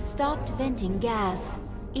Dominion stopped venting gas.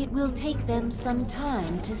 It will take them some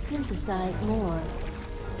time to synthesize more.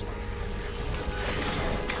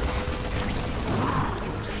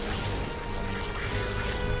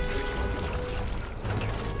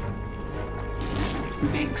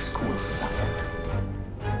 Minsk will suffer.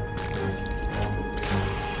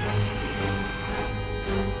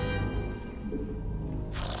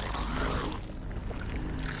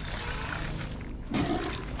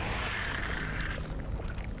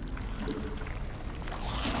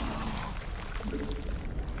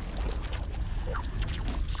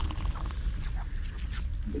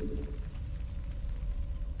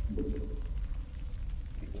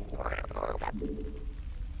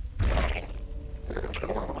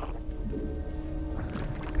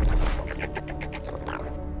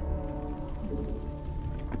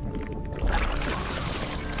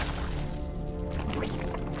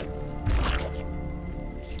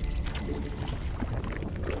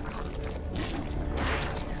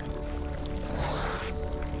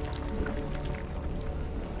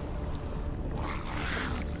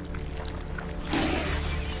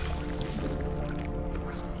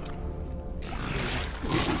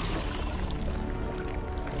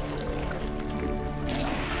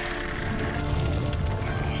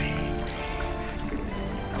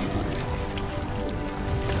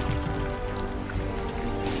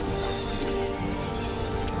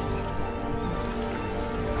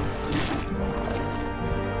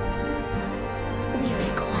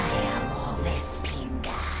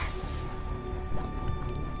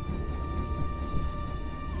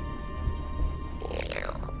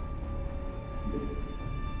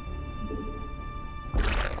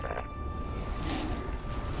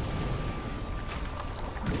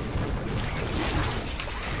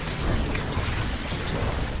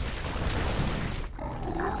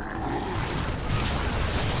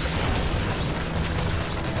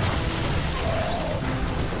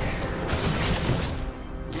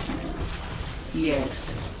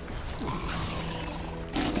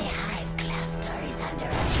 The hive cluster is under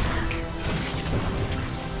attack.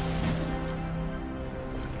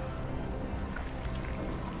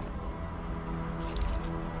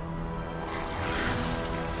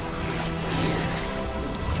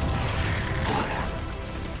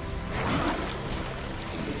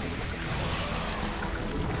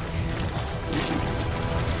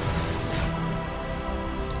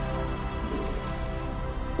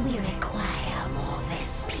 We require more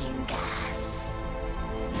Vespine gas.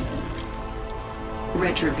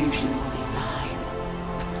 Retribution will be mine.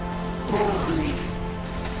 Boldly.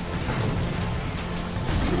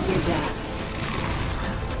 We adapt.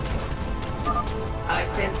 I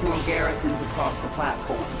sense more garrisons across the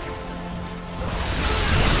platform.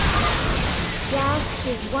 Gas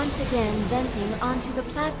is once again venting onto the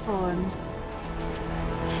platform.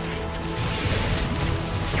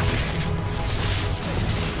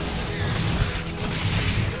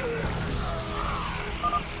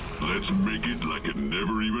 Let's make it like it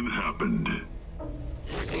never even happened.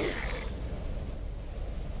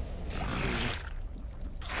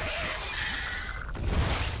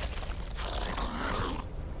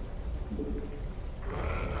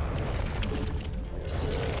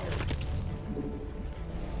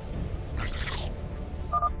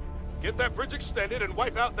 Get that bridge extended and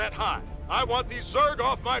wipe out that hive. I want these Zerg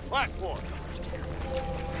off my platform.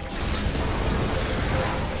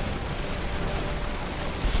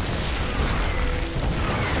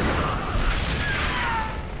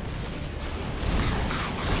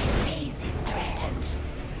 Base is threatened.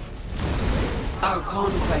 Our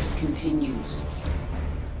conquest continues.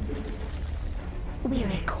 We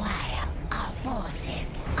require our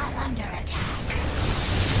forces are under attack.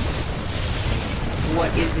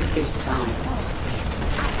 What is it this time?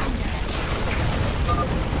 Forces are under attack.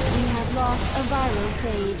 We have lost a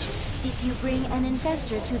virophage. If you bring an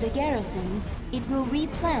infestor to the garrison, it will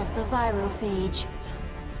replant the virophage.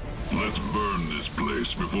 Let's burn this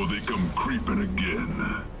place before they come creeping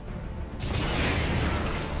again.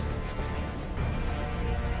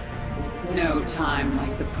 No time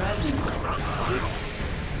like the present.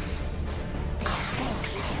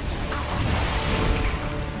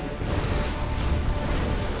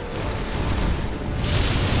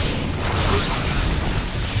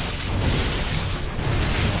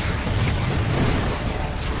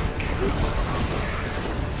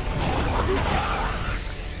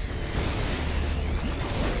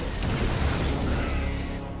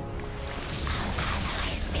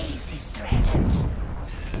 Base is threatened.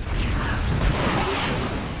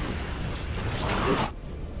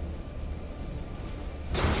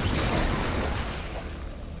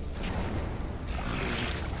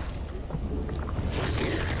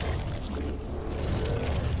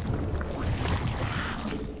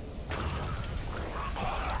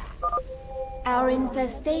 Our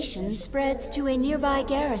infestation spreads to a nearby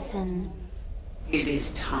garrison. It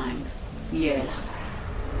is time. Yes.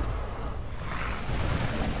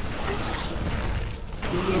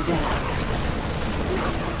 We adapt.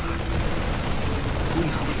 We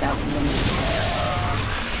are without limit.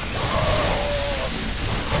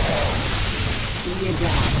 We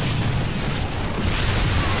adapt.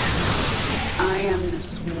 I am the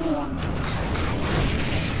swarm.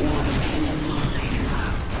 The swarm is mine.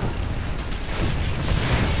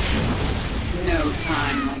 No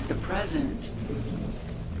time like the present.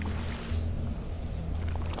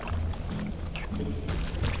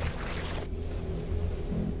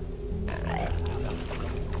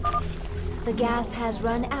 The gas has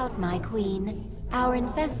run out, my queen. Our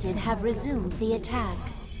infested have resumed the attack.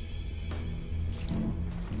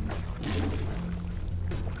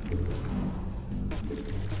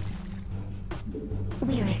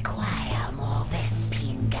 We require more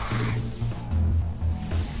Vespine gas.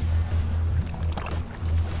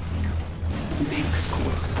 Makes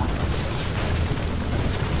course.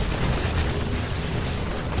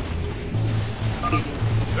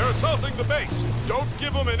 They're assaulting the base. Don't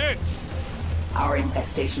give them an inch. Our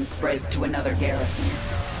infestation spreads to another garrison.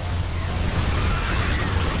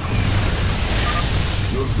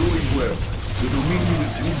 You're doing well. The Dominion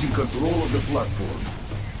is losing control of the platform.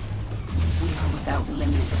 We are without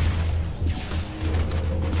limit.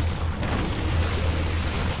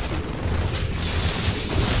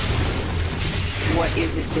 What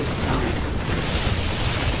is it this time?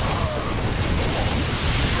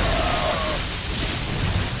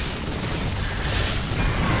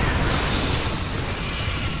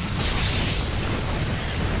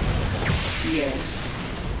 Yes.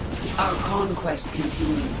 Our conquest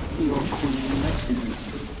continues. Your queen listens.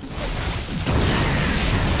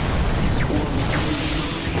 This war will be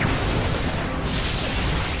mine.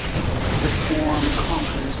 swarm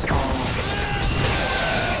conquers all.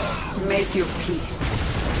 Make your peace.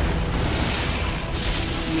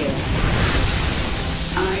 Yes.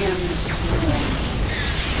 I am the swarm.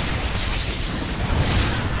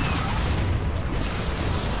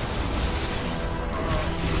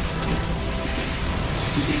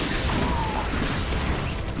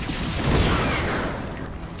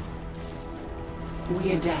 We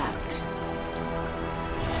adapt.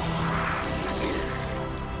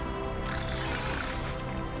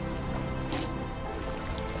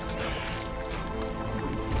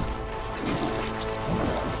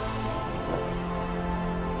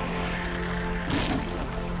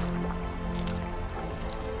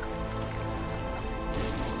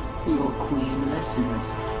 Your queen listens.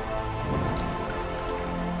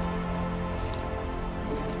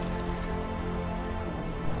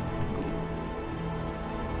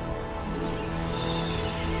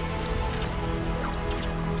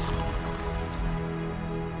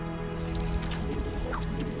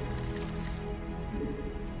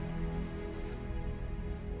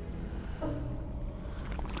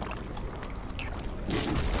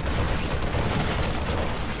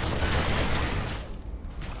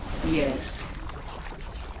 Yes.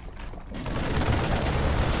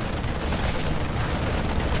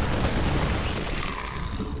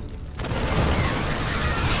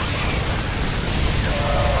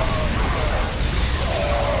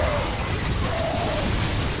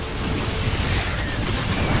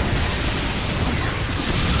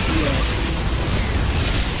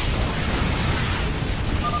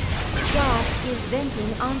 Gas is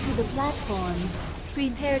venting onto the platform.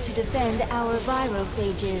 Prepare to defend our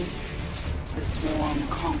virophages. The swarm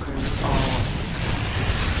conquers all.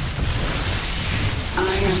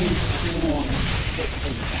 I am the swarm.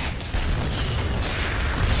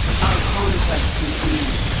 Our conquest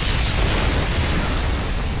continues.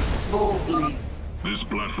 Boldly. This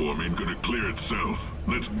platform ain't gonna clear itself.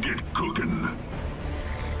 Let's get cooking.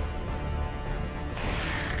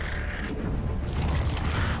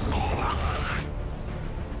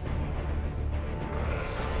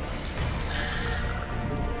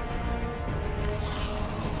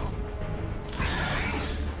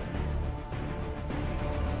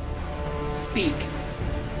 Speak.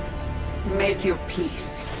 Make your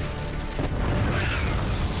peace.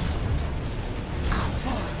 Our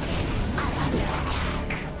forces are under attack.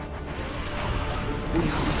 We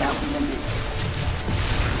are without limit.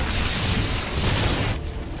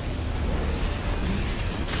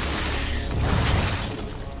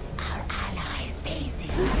 Our allies' base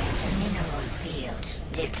is at a mineral field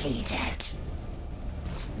depleted.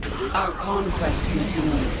 Our conquest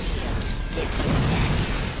continues. Depleted.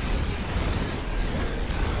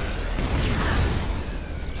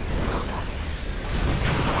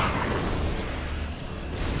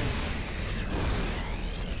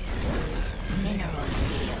 Mineral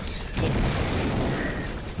field depleted.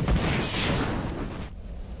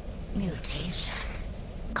 Mutation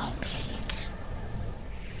complete.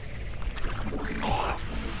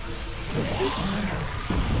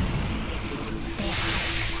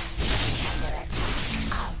 Under attack.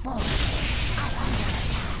 Our forces are under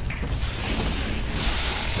attack.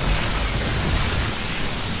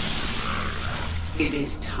 It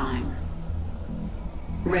is time.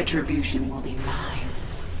 Retribution will be mine.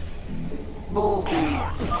 Boldly.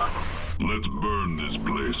 Let's burn this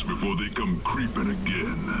place before they come creeping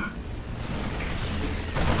again.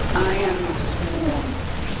 I am the swarm.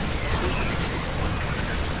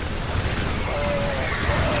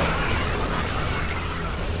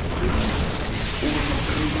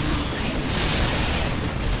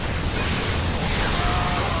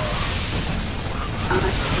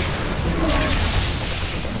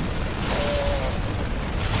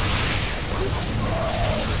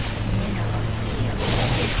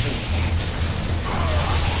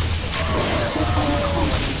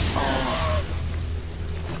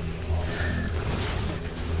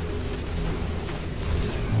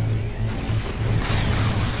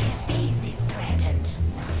 Space is threatened.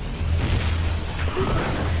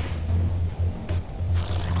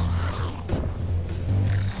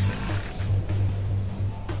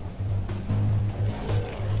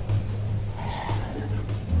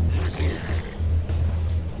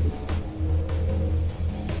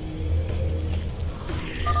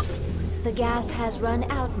 The gas has run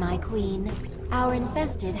out, my queen. Our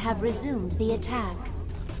infested have resumed the attack.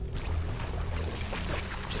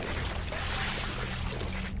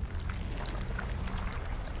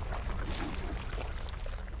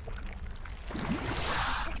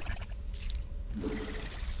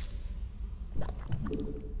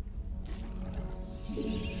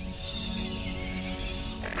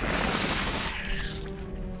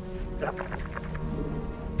 What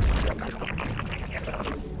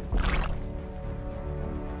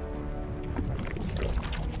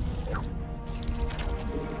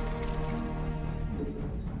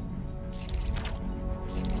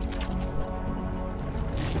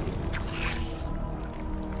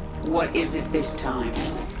is it this time?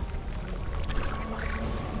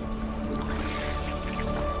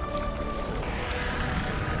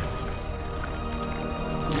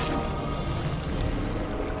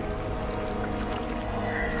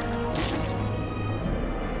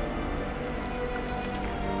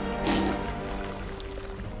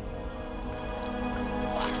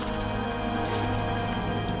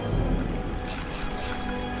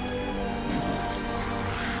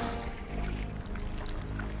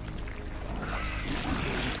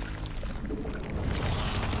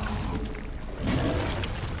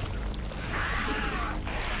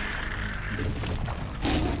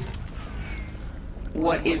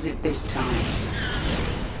 What is it this time?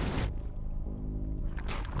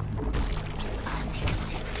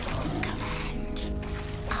 Unacceptable command.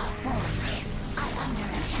 Our forces are under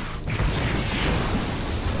attack.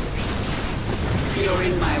 You're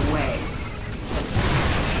in my way.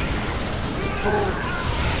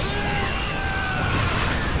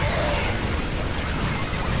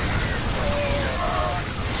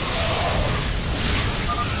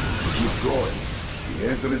 Keep going. The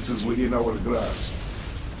entrance is within our grasp.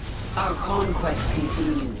 Our conquest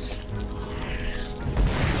continues.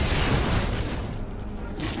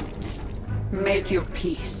 Make your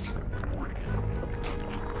peace.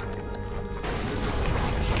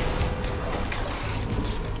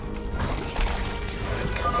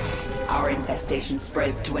 Our infestation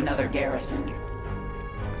spreads to another garrison.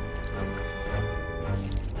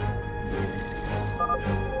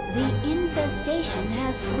 The infestation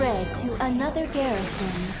has spread to another garrison.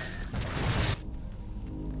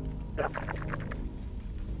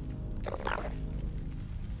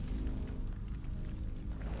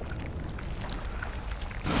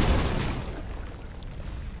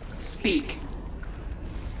 Speak.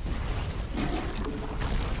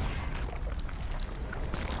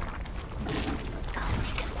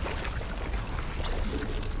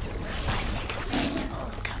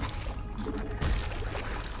 Unacceptable command.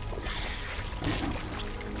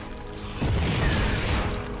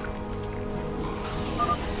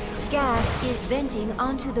 Gas is venting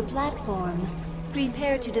onto the platform.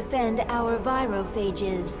 Prepare to defend our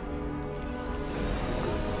virophages.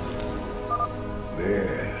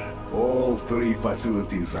 There. All three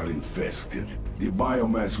facilities are infested. The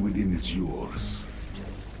biomass within is yours.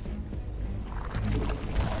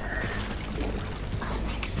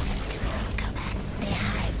 Unacceptable command. The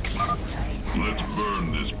hive cluster is under Let's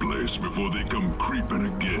burn this place before they come creeping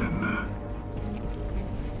again.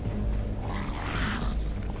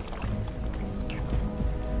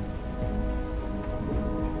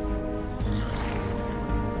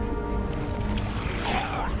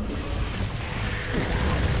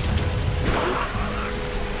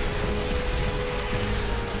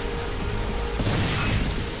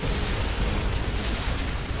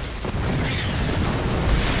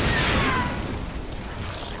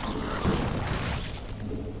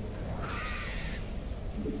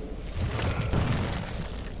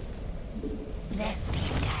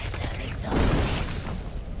 Vespene guys are exhausted.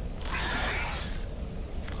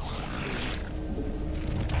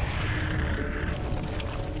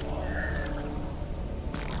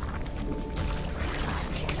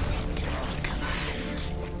 Unacceptable command.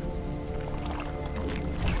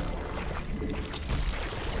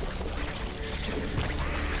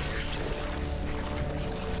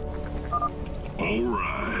 All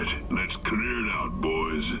right, let's clear it out,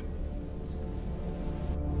 boys.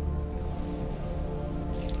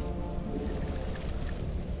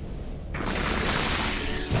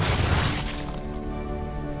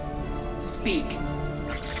 Speak.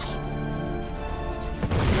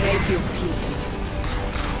 Make your peace.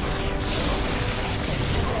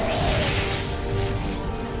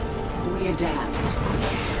 We adapt.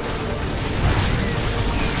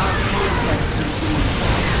 Our conquest continues.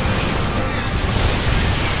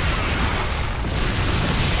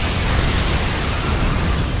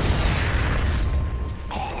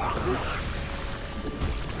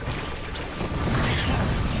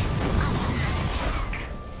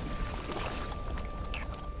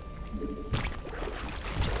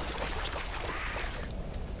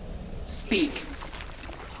 Speak.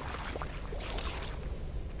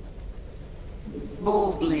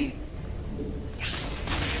 Boldly.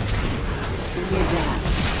 We adapt.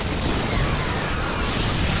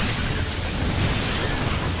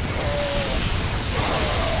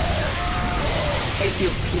 Take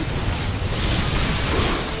your peace.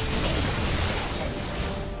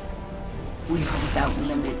 without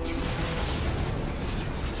limit.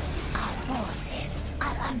 Our forces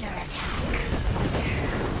are under attack.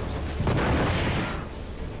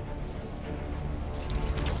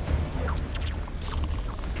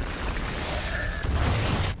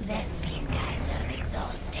 Their speed guys are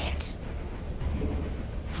exhausted.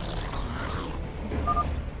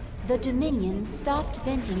 The Dominion stopped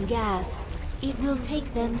venting gas. It will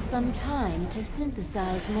take them some time to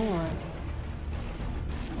synthesize more.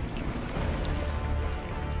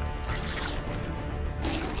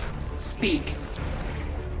 Speak.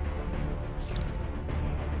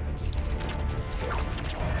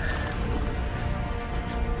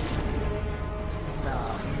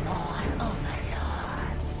 Spawn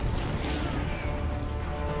overlords.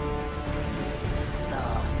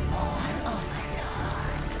 Spawn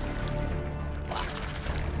overlords.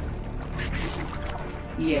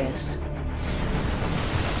 Yes.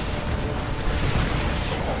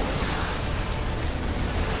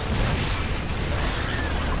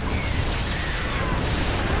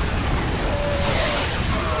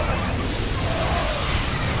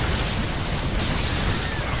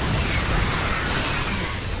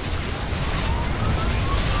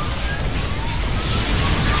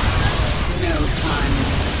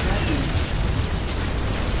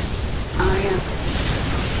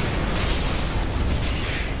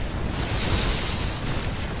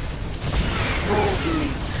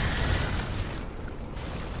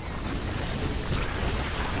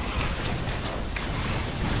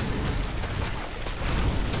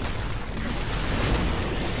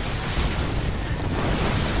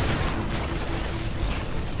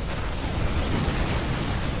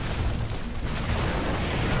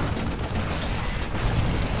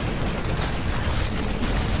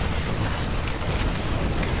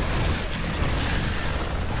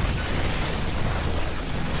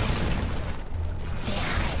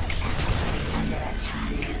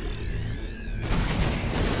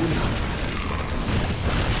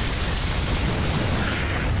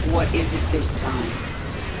 What is it this time?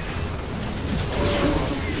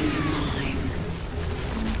 It is mine.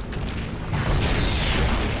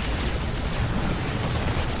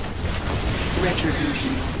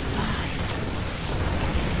 Retribution.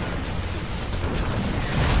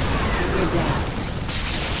 We adapt.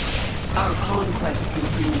 Our conquest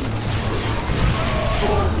continues.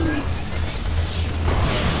 Boldly.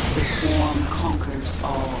 The swarm conquers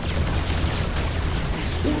all.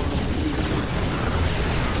 This world is mine.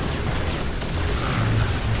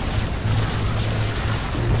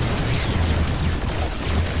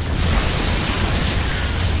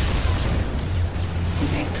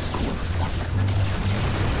 Next will suffer.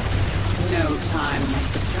 No time like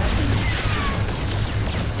the present.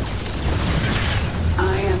 I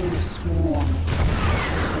am the swarm.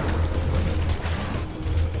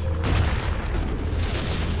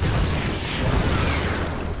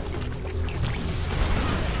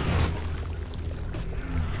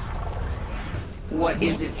 What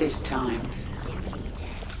is it this time?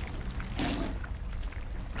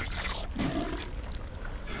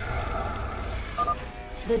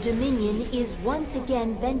 The Dominion is once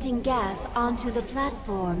again venting gas onto the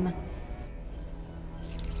platform.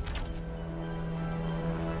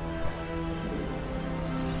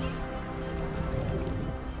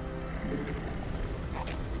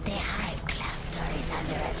 The hive cluster is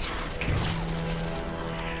under attack.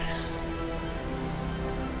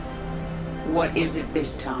 What is it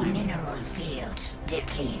this time? Mineral field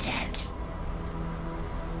depleted.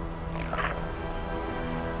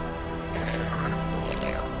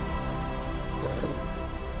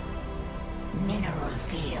 Mineral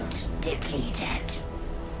field depleted.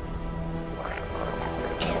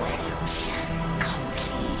 Evolution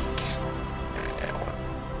complete.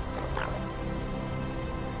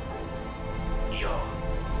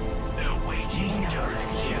 Mineral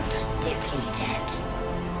field depleted.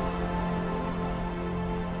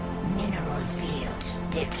 Mineral field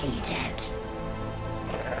depleted.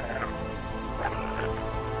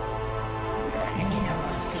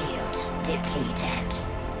 Mineral field depleted.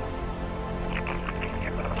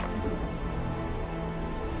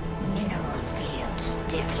 Mineral field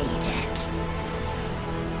depleted.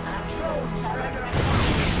 Our drones are under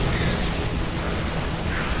attack.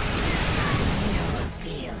 Mineral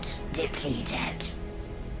field depleted.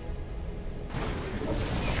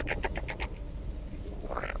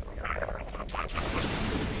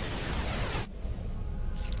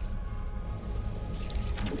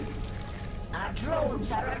 Our drones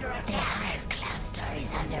are under attack. The hive cluster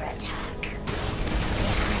is under attack. The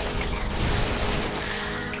hive cluster is under attack.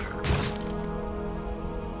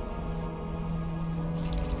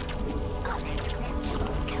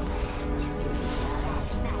 Unacceptable command.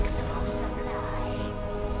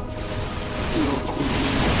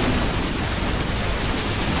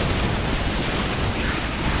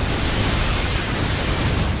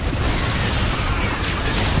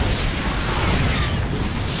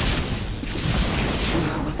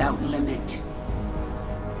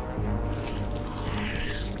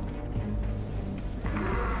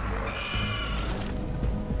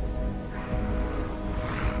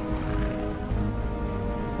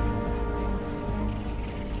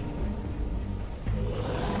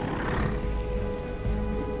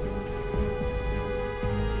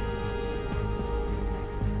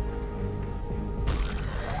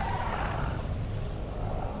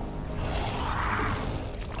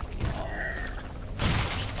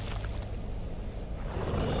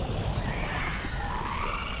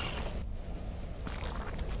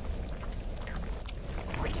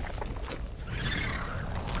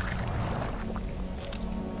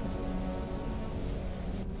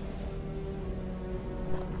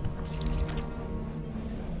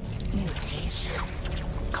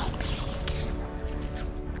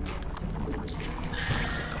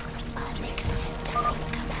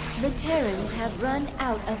 The Terrans have run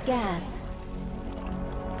out of gas.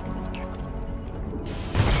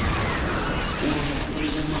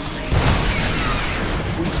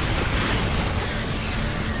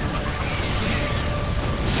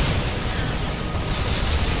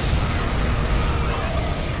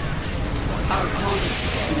 Our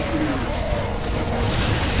conflict continues.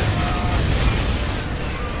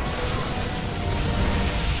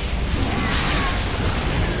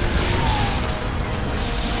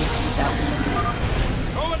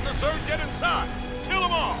 Don't let the Zerg get inside! Kill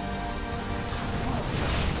them all!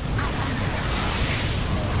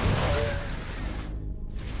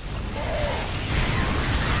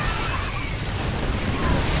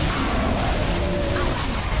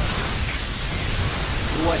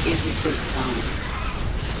 What is it this time?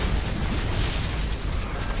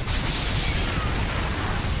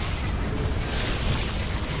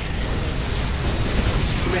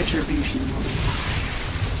 Retribution will be.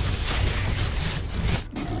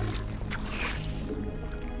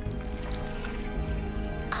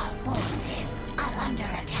 Our forces are under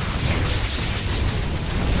attack.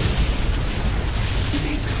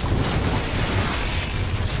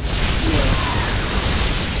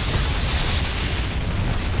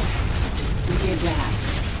 Adapt.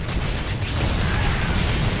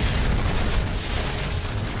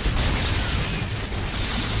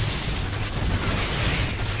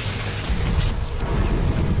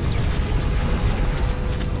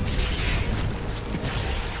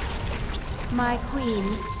 My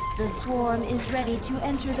queen, the swarm is ready to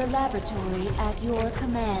enter the laboratory at your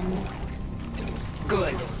command.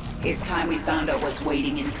 Good. It's time we found out what's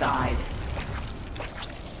waiting inside.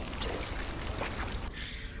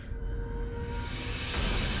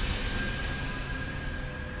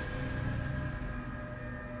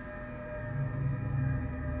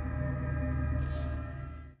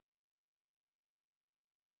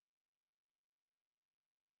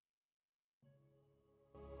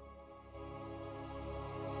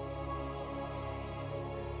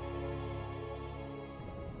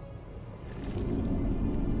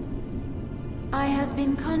 I have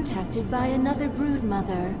been contacted by another brood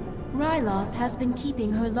mother. Ryloth has been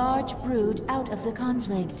keeping her large brood out of the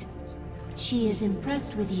conflict. She is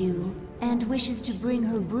impressed with you and wishes to bring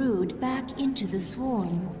her brood back into the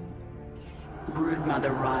swarm.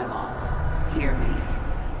 Broodmother Ryloth, hear me.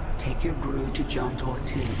 Take your brood to Jontor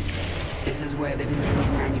 2. This is where the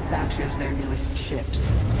Dominion manufactures their newest ships.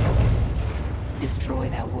 Destroy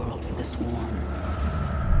that world for the swarm.